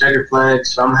flag to the checkered flag,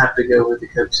 so I'm going to have to go with the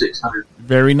Coke 600.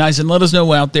 Very nice. And let us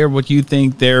know out there what you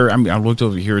think there. I looked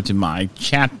over here to my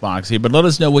chat box here, but let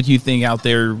us know what you think out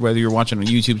there, whether you're watching on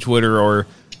YouTube, Twitter, or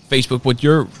Facebook, what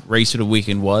your race of the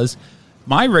weekend was.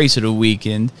 My race of the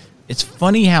weekend, it's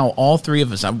funny how all three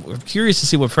of us, I'm curious to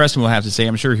see what Preston will have to say.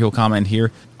 I'm sure he'll comment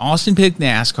here. Austin picked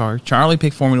NASCAR. Charlie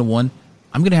picked Formula One.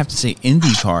 I'm going to have to say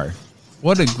IndyCar.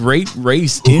 What a great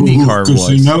race IndyCar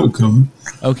was. You know it coming.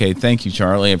 Okay, thank you,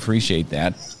 Charlie. I appreciate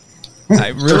that. I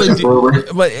really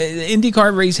do. But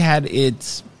IndyCar race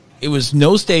it was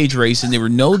no stage race, and there were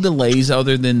no delays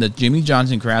other than the Jimmy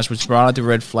Johnson crash, which brought out the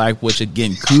red flag, which,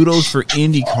 again, kudos for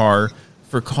IndyCar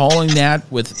for calling that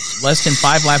with less than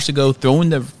 5 laps to go, throwing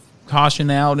the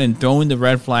caution out and throwing the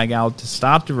red flag out to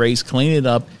stop the race, clean it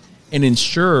up, and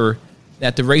ensure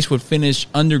that the race would finish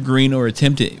under green or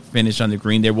attempt to finish under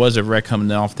green. There was a wreck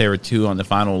coming off there, too, on the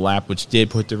final lap, which did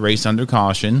put the race under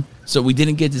caution. So we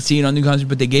didn't get to see it under caution,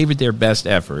 but they gave it their best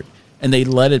effort, and they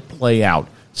let it play out.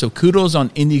 So kudos on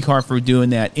IndyCar for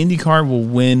doing that. IndyCar will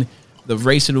win the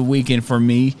race of the weekend for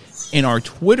me. In our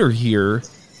Twitter here,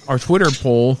 our Twitter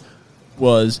poll,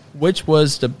 was which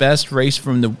was the best race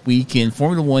from the weekend,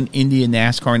 Formula One, Indy, and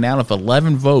NASCAR. And out of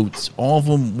 11 votes, all of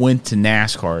them went to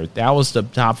NASCAR. That was the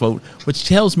top vote, which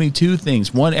tells me two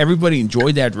things. One, everybody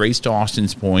enjoyed that race, to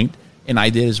Austin's point, and I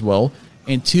did as well.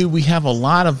 And two, we have a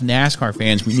lot of NASCAR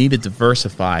fans. We need to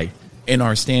diversify in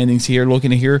our standings here.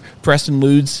 Looking at here, Preston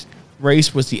Lude's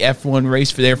race was the F1 race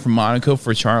from Monaco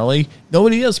for Charlie.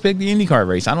 Nobody else picked the IndyCar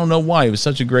race. I don't know why. It was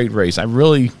such a great race. I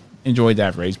really enjoyed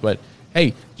that race. But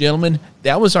hey, gentlemen,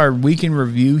 that was our weekend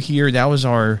review here. That was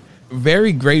our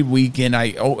very great weekend.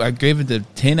 I gave it the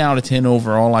 10 out of 10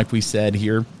 overall, like we said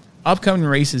here. Upcoming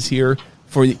races here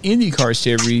for the IndyCar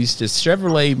Series, the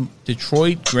Chevrolet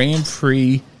Detroit Grand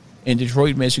Prix in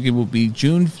Detroit, Michigan will be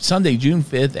Sunday, June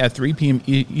 5th at 3 p.m.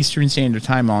 Eastern Standard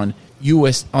Time on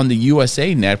the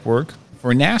USA Network.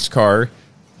 For NASCAR,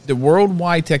 the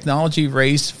Worldwide Technology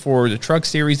Race for the Truck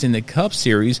Series and the Cup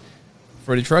Series.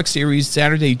 For the Truck Series,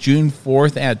 Saturday, June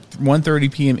 4th at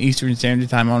 1:30 p.m. Eastern Standard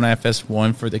Time on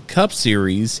FS1. For the Cup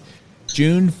Series,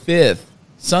 June 5th,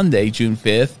 Sunday, June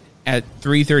 5th at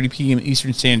 3:30 p.m.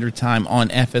 Eastern Standard Time on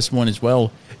FS1 as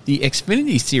well. The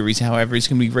Xfinity Series, however, is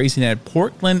going to be racing at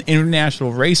Portland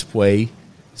International Raceway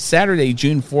Saturday,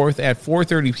 June 4th at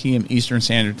 4:30 p.m. Eastern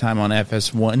Standard Time on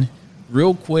FS1.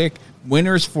 Real quick,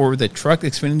 winners for the Truck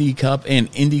Xfinity Cup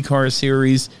and IndyCar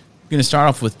Series. Going to start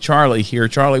off with Charlie here.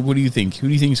 Charlie, what do you think? Who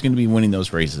do you think is going to be winning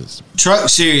those races? Truck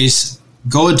Series,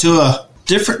 going to a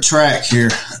different track here.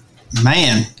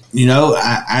 Man,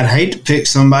 I'd hate to pick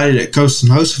somebody that Coast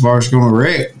and Hocevar is going to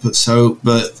wreck,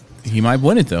 but he might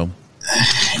win it though.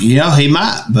 He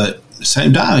might, but at the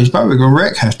same time, he's probably going to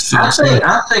wreck half the field.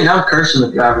 I think I'm cursing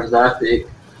the drivers that I pick.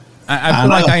 I feel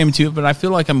like I am too, but I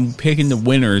feel like I'm picking the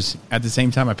winners at the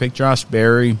same time. I picked Josh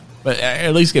Berry, but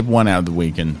at least get one out of the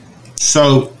weekend.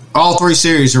 So all three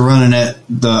series are running at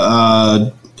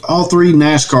all three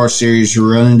NASCAR series are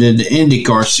running. The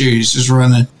IndyCar series is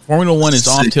running. Formula One is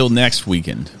off till next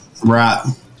weekend. Right.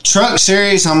 Truck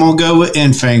Series, I'm gonna go with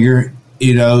Enfinger.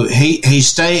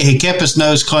 He kept his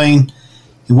nose clean.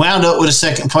 He wound up with a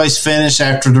second place finish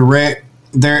after the wreck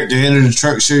there at the end of the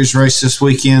Truck Series race this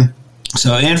weekend.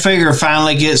 So Enfinger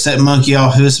finally gets that monkey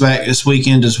off his back this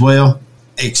weekend as well.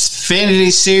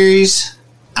 Xfinity Series,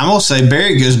 I'm gonna say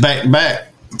Barry goes back to back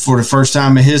for the first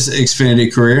time in his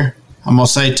Xfinity career. I'm going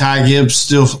to say Ty Gibbs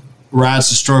still rides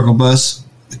the struggle bus.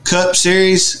 The Cup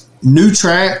Series, new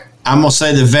track. I'm going to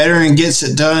say the veteran gets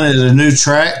it done at a new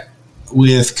track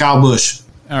with Kyle Busch.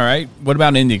 All right. What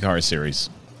about IndyCar Series?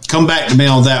 Come back to me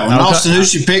on that one. Austin,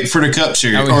 who's you pick for the Cup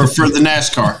Series or for the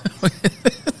NASCAR?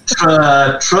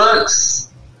 Trucks,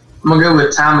 I'm going to go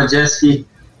with Ty Majeski.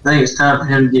 I think it's time for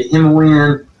him to get him a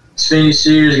win. Xfinity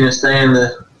Series is going to stay in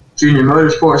the Junior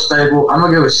Motorsport stable. I'm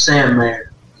going to go with Sam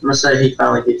Mayer. I'm going to say he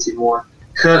finally gets him one.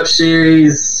 Cup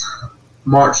Series,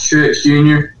 Mark Truex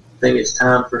Jr. I think it's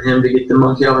time for him to get the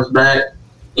monkey off his back.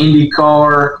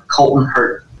 IndyCar, Colton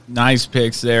Herta. Nice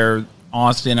picks there,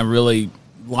 Austin. I really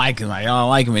like him. I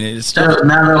like him.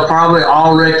 Now they'll probably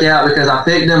all wreck out because I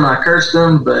picked them and I cursed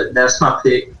them, but that's my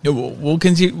pick. We'll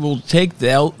continue. We'll take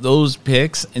those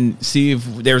picks and see if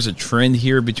there's a trend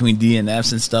here between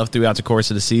DNFs and stuff throughout the course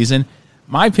of the season.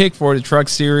 My pick for the Truck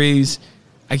Series,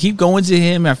 I keep going to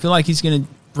him. I feel like he's going to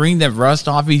bring that rust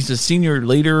off. He's a senior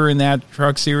leader in that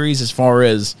Truck Series as far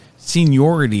as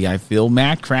seniority, I feel.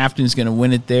 Matt Crafton's going to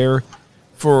win it there.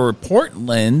 For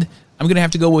Portland, I'm going to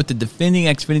have to go with the defending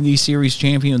Xfinity Series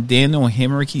champion, Daniel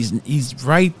Hemrick. He's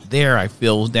right there, I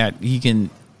feel, that he can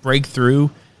break through.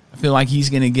 I feel like he's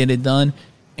going to get it done.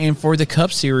 And for the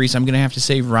Cup Series, I'm going to have to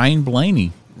say Ryan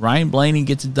Blaney. Ryan Blaney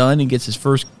gets it done and gets his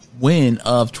first win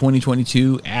of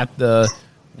 2022 at the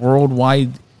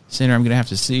Worldwide Center. I'm going to have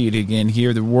to see it again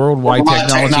here. The Worldwide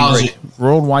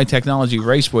Technology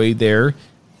Raceway there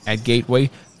at Gateway.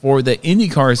 For the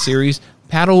IndyCar Series,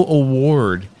 Pato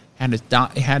O'Ward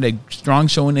had a strong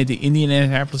showing at the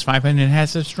Indianapolis 500 and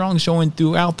has a strong showing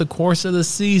throughout the course of the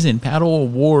season. Pato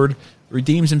O'Ward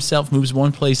redeems himself, moves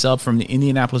one place up from the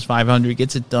Indianapolis 500,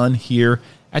 gets it done here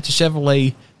at the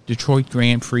Chevrolet Detroit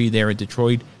Grand Prix there at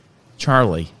Detroit.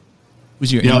 Charlie,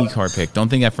 who's your IndyCar pick? Don't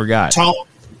think I forgot.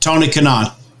 Tony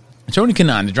Kanaan. Tony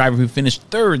Kanaan, the driver who finished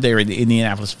third there at the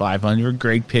Indianapolis 500.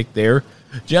 Great pick there.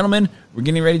 Gentlemen, we're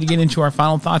getting ready to get into our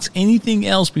final thoughts. Anything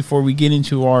else before we get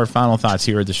into our final thoughts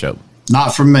here at the show?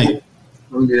 Not from me.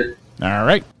 I'm good. All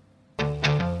right.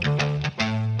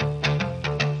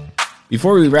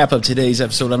 Before we wrap up today's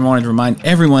episode, I wanted to remind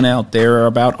everyone out there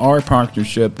about our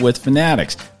partnership with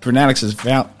Fanatics. Fanatics is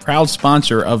a proud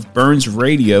sponsor of Burns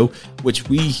Radio, which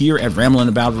we here at Ramblin'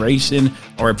 About Racing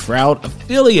are a proud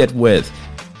affiliate with.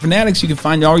 Fanatics, you can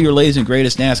find all your latest and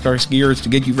greatest NASCAR gear to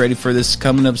get you ready for this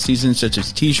coming up season, such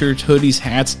as t-shirts, hoodies,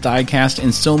 hats, diecast,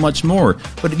 and so much more.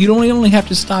 But you don't only have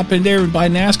to stop in there and buy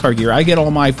NASCAR gear. I get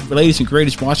all my latest and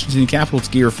greatest Washington Capitals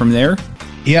gear from there.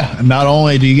 Yeah, and not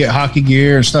only do you get hockey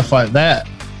gear and stuff like that,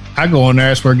 I go in there,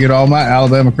 that's where I get all my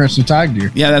Alabama Crimson Tide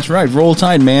gear. Yeah, that's right. Roll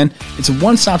Tide, man. It's a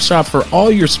one-stop shop for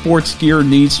all your sports gear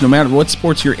needs, no matter what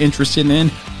sports you're interested in.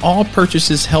 All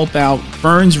purchases help out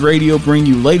Burns Radio, bring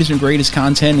you latest and greatest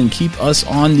content, and keep us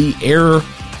on the air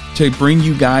to bring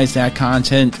you guys that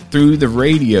content through the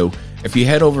radio. If you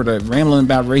head over to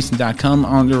ramblinaboutracing.com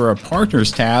under our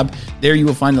partners tab, there you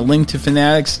will find the link to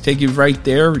Fanatics. Take you right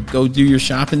there. Go do your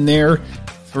shopping there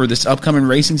for this upcoming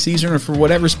racing season or for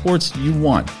whatever sports you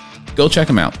want. Go check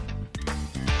them out.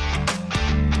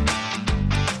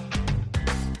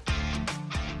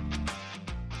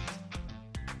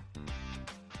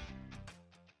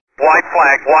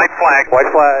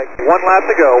 White flag. 1 lap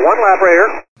to go. 1 lap right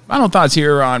here. Final thoughts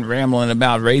here on Rambling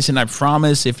About Racing. I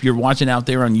promise if you're watching out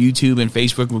there on YouTube and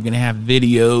Facebook, we're going to have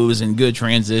videos and good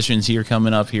transitions here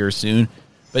coming up here soon.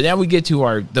 But now we get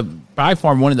to by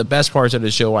far one of the best parts of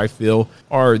the show, I feel,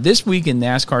 are This Week in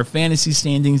NASCAR Fantasy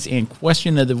Standings and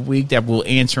Question of the Week that we'll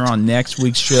answer on next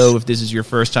week's show if this is your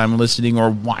first time listening or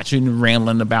watching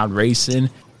Rambling About Racing.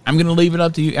 I'm going to leave it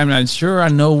up to you. I'm not sure I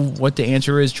know what the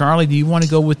answer is. Charlie, do you want to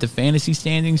go with the fantasy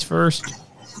standings first?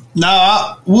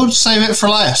 No, we'll save it for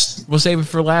last. We'll save it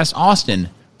for last. Austin,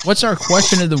 what's our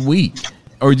question of the week?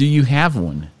 Or do you have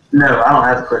one? No, I don't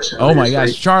have a question. Oh, my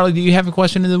gosh. Charlie, do you have a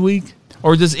question of the week?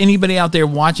 Or does anybody out there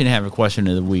watching have a question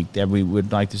of the week that we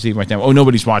would like to see right now? Oh,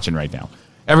 nobody's watching right now.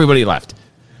 Everybody left.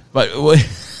 But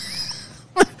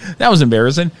that was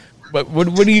embarrassing. But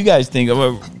what do you guys think?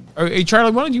 Hey,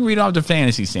 Charlie, why don't you read off the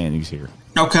fantasy standings here?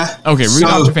 Okay. Okay, read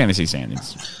off the fantasy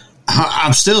standings.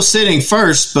 I'm still sitting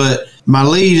first, but my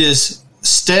lead is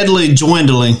steadily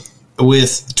dwindling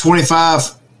with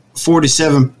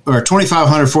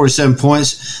 2,547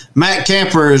 points. Matt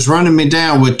Camper is running me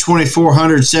down with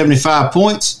 2,475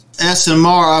 points.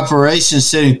 SMR Operations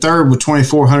sitting third with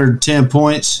 2,410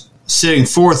 points. Sitting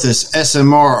fourth is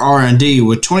SMR R&D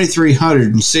with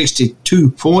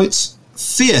 2,362 points.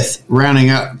 Fifth, rounding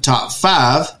out the top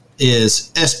five,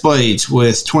 is S-Blades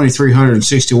with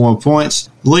 2,361 points.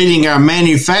 Leading our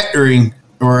manufacturer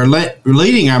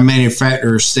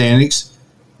standings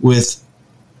with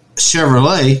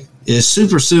Chevrolet is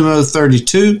Super Sumo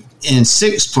 32 in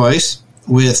sixth place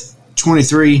with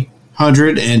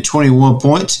 2,321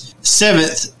 points.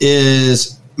 Seventh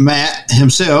is Matt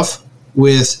himself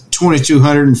with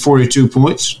 2,242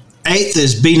 points. Eighth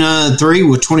is B93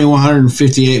 with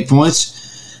 2,158 points.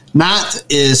 Ninth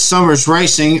is Summers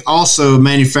Racing, also a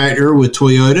manufacturer with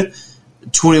Toyota,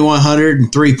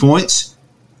 2,103 points.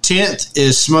 10th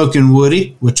is Smokin'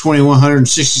 Woody with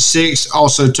 2,166,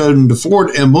 also toting the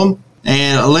Ford emblem.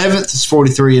 And 11th is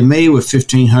 43andMe with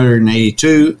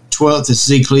 1,582. 12th is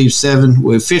Z-Cleve 7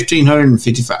 with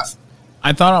 1,555.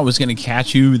 I thought I was going to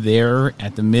catch you there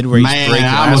at the mid-race break last week.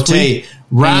 Man, I'm going to tell you,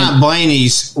 Ryan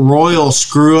Blaney's royal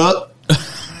screw-up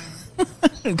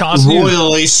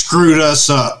royally screwed us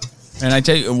up. And I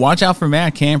tell you, watch out for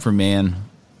Matt Camper, man.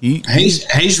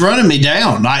 He's running me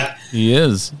down. Like he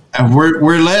is.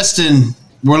 We're less than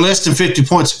 50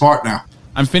 points apart now.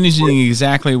 I'm finishing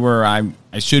exactly where I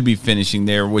should be finishing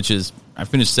there, which is I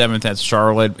finished 7th at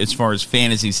Charlotte as far as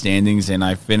fantasy standings, and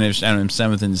I'm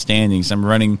 7th in the standings. I'm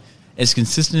running as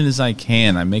consistent as I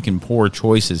can. I'm making poor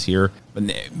choices here, but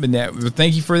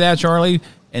thank you for that, Charlie.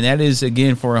 And that is,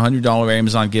 again, for a $100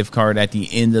 Amazon gift card at the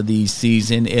end of the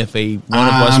season. If one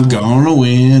of us I'm going to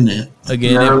win it.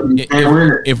 Again,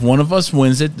 if one of us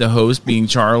wins it, the host being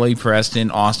Charlie,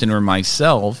 Preston, Austin, or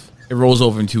myself, it rolls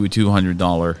over into a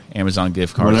 $200 Amazon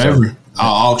gift card. Whatever. So,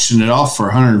 I'll auction it off for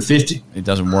 $150. It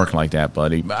doesn't work like that,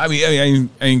 buddy. I mean,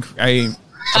 I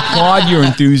applaud your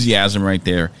enthusiasm right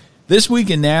there. This week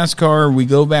in NASCAR, we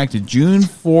go back to June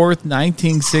 4th,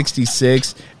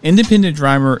 1966. Independent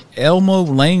driver Elmo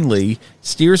Langley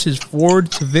steers his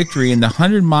Ford to victory in the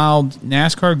 100-mile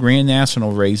NASCAR Grand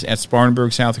National race at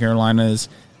Spartanburg, South Carolina.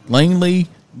 Langley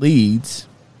leads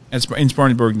in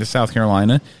Spartanburg, South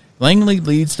Carolina. Langley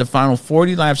leads the final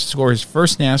 40 laps to score his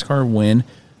first NASCAR win.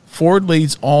 Ford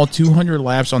leads all 200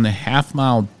 laps on the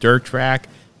half-mile dirt track,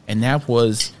 and that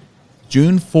was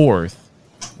June 4th.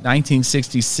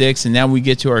 1966, and now we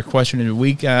get to our question of the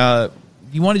week.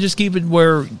 You want to just keep it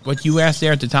where what you asked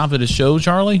there at the top of the show,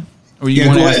 Charlie, or do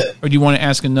you want to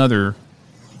ask another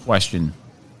question?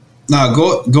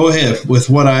 No, go ahead with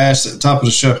what I asked at the top of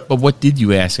the show. But what did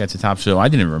you ask at the top of the show? I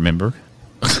didn't remember.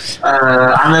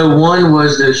 I know one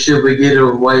was that should we get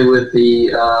away with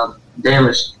the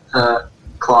damage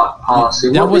clock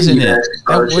policy. That wasn't it.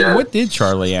 What What did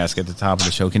Charlie ask at the top of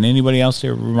the show? Can anybody else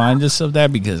there remind us of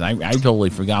that? Because I totally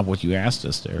forgot what you asked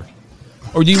us there.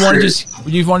 Or do you want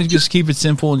to just keep it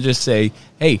simple and just say,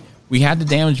 hey, we had the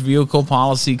damaged vehicle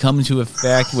policy come into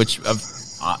effect, which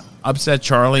upset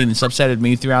Charlie and it's upsetted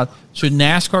me throughout. Should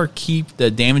NASCAR keep the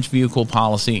damaged vehicle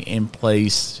policy in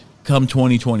place come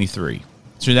 2023?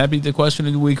 Should that be the question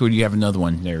of the week, or do you have another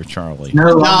one there, Charlie?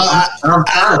 No, I'm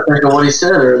trying to think of what he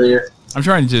said earlier. I'm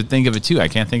trying to think of it too. I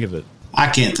can't think of it. I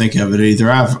can't think of it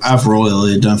either. I've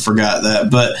royally done forgot that,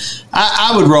 but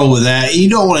I would roll with that. You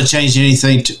don't want to change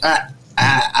anything.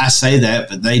 I say that,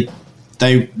 but they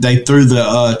threw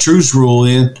the Trues rule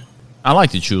in. I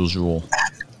like the Trues rule.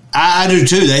 I do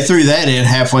too. They threw that in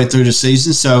halfway through the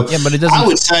season. So yeah, but it doesn't. I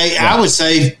would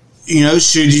say,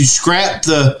 should you scrap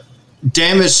the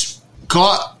damage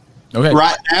clock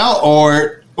right now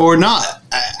or not?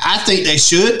 I think they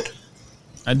should.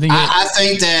 I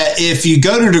think that if you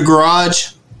go to the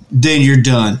garage, then you're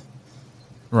done.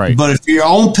 Right. But if you're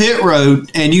on pit road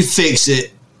and you fix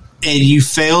it and you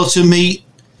fail to meet,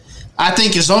 I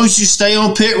think as long as you stay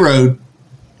on pit road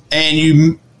and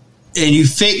you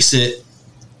fix it,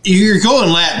 you're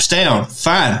going laps down.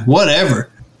 Fine, whatever.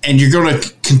 And you're going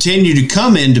to continue to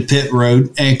come into pit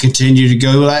road and continue to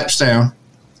go laps down.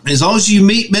 As long as you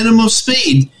meet minimum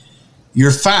speed,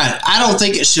 you're fine. I don't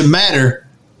think it should matter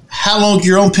how long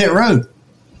you're on pit road.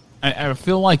 I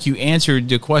feel like you answered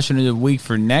the question of the week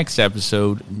for next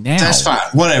episode now. That's fine.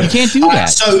 Whatever. You can't do that.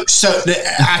 So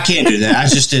I can't do that. I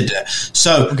just did that.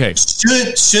 So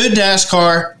should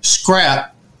NASCAR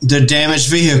scrap the damaged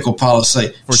vehicle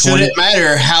policy? Should it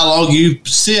matter how long you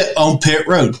sit on pit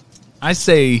road? I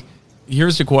say,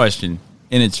 here's the question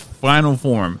in its final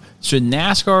form. Should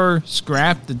NASCAR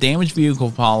scrap the damaged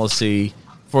vehicle policy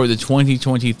for the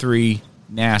 2023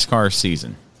 NASCAR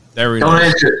season? There we go.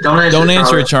 Don't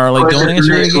answer it, Charlie. Don't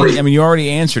answer it again. I mean, you already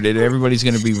answered it. Everybody's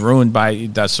going to be ruined by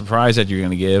that surprise that you're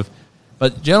going to give.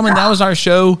 But, gentlemen, that was our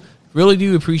show. Really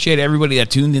do appreciate everybody that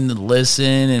tuned in to listen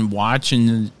and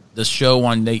watching the show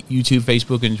on YouTube,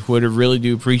 Facebook, and Twitter. Really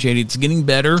do appreciate it. It's getting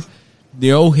better.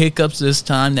 No hiccups this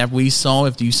time that we saw.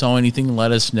 If you saw anything,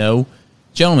 let us know.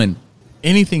 Gentlemen,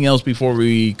 anything else before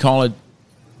we call it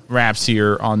wraps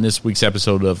here on this week's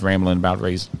episode of Rambling About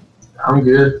Racing? I'm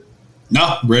good.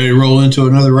 No, ready to roll into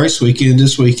another race weekend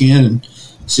this weekend and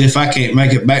see if I can't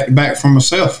make it back to back for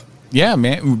myself. Yeah,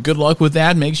 man. Good luck with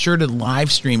that. Make sure to live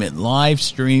stream it. And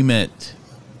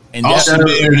also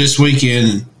be here this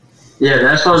weekend. Yeah,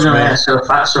 that's what I was going to ask. So if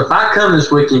I come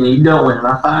this weekend and you don't win, am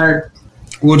I fired?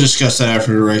 We'll discuss that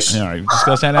after the race. All right,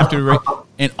 discuss that after the race.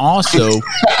 And also,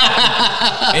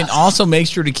 make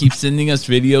sure to keep sending us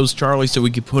videos, Charlie, so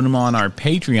we can put them on our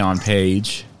Patreon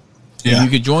page. Yeah. And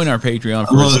you could join our Patreon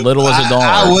for as little as $1.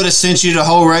 I would have sent you the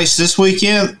whole race this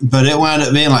weekend, but it wound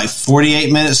up being like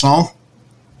 48 minutes long.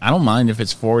 I don't mind if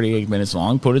it's 48 minutes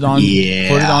long. Put it on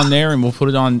there, and we'll put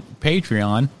it on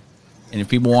Patreon. And if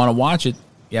people want to watch it,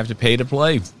 you have to pay to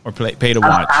play or pay to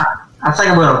watch. I think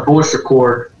I'm going to voice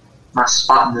record my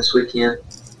spotting this weekend.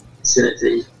 Send it to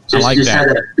you. Just have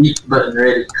that beep button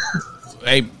ready.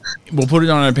 Hey, we'll put it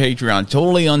on our Patreon.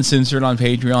 Totally uncensored on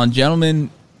Patreon.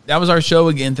 Gentlemen, that was our show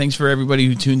again. Thanks for everybody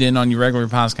who tuned in on your regular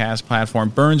podcast platform.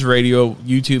 Burns Radio,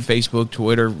 YouTube, Facebook,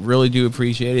 Twitter. Really do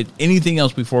appreciate it. Anything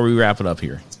else before we wrap it up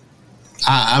here?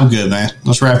 I'm good, man.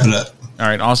 Let's wrap it up. All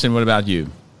right, Austin, what about you?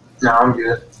 No, I'm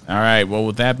good. All right, well,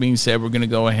 with that being said, we're going to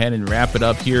go ahead and wrap it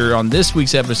up here on this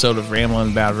week's episode of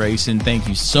Rambling About Racing. Thank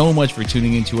you so much for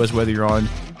tuning in to us, whether you're on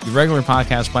your regular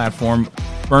podcast platform,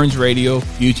 Burns Radio,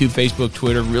 YouTube, Facebook,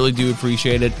 Twitter. Really do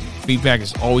appreciate it. Feedback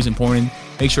is always important.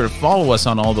 Make sure to follow us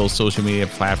on all those social media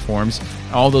platforms.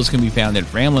 All those can be found at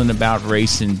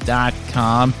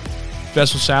ramblingaboutracing.com.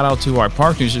 Special shout out to our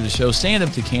partners of the show, Stand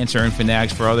Up to Cancer and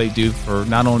Fanatics, for all they do for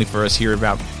not only for us here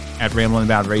at Rambling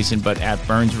About Racing, but at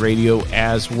Burns Radio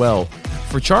as well.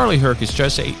 For Charlie Herc, it's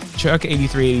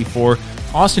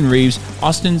Chuck8384, Austin Reeves,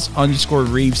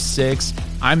 Austin's_Reeves6.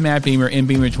 I'm Matt Beamer,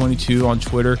 mbeamer22 on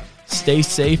Twitter. Stay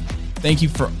safe. Thank you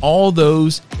for all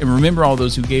those, and remember all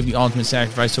those who gave the ultimate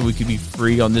sacrifice so we could be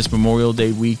free on this Memorial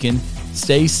Day weekend.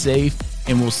 Stay safe,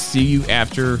 and we'll see you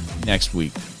after next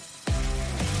week.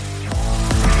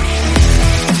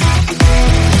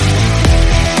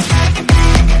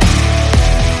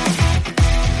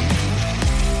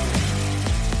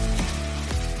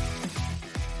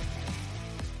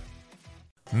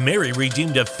 Mary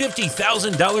redeemed a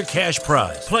 $50,000 cash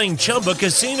prize playing Chumba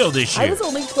Casino this year. I was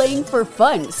only playing for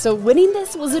fun, so winning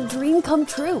this was a dream come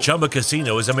true. Chumba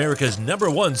Casino is America's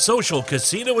 #1 social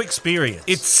casino experience.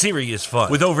 It's serious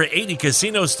fun. With over 80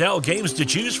 casino-style games to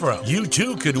choose from, you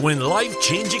too could win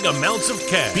life-changing amounts of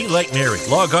cash. Be like Mary.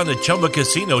 Log on to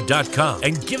ChumbaCasino.com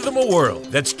and give them a whirl.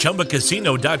 That's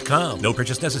ChumbaCasino.com. No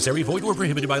purchase necessary. Void or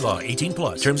prohibited by law.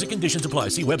 18+. Terms and conditions apply.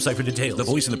 See website for details. The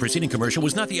voice in the preceding commercial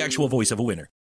was not the actual voice of a winner.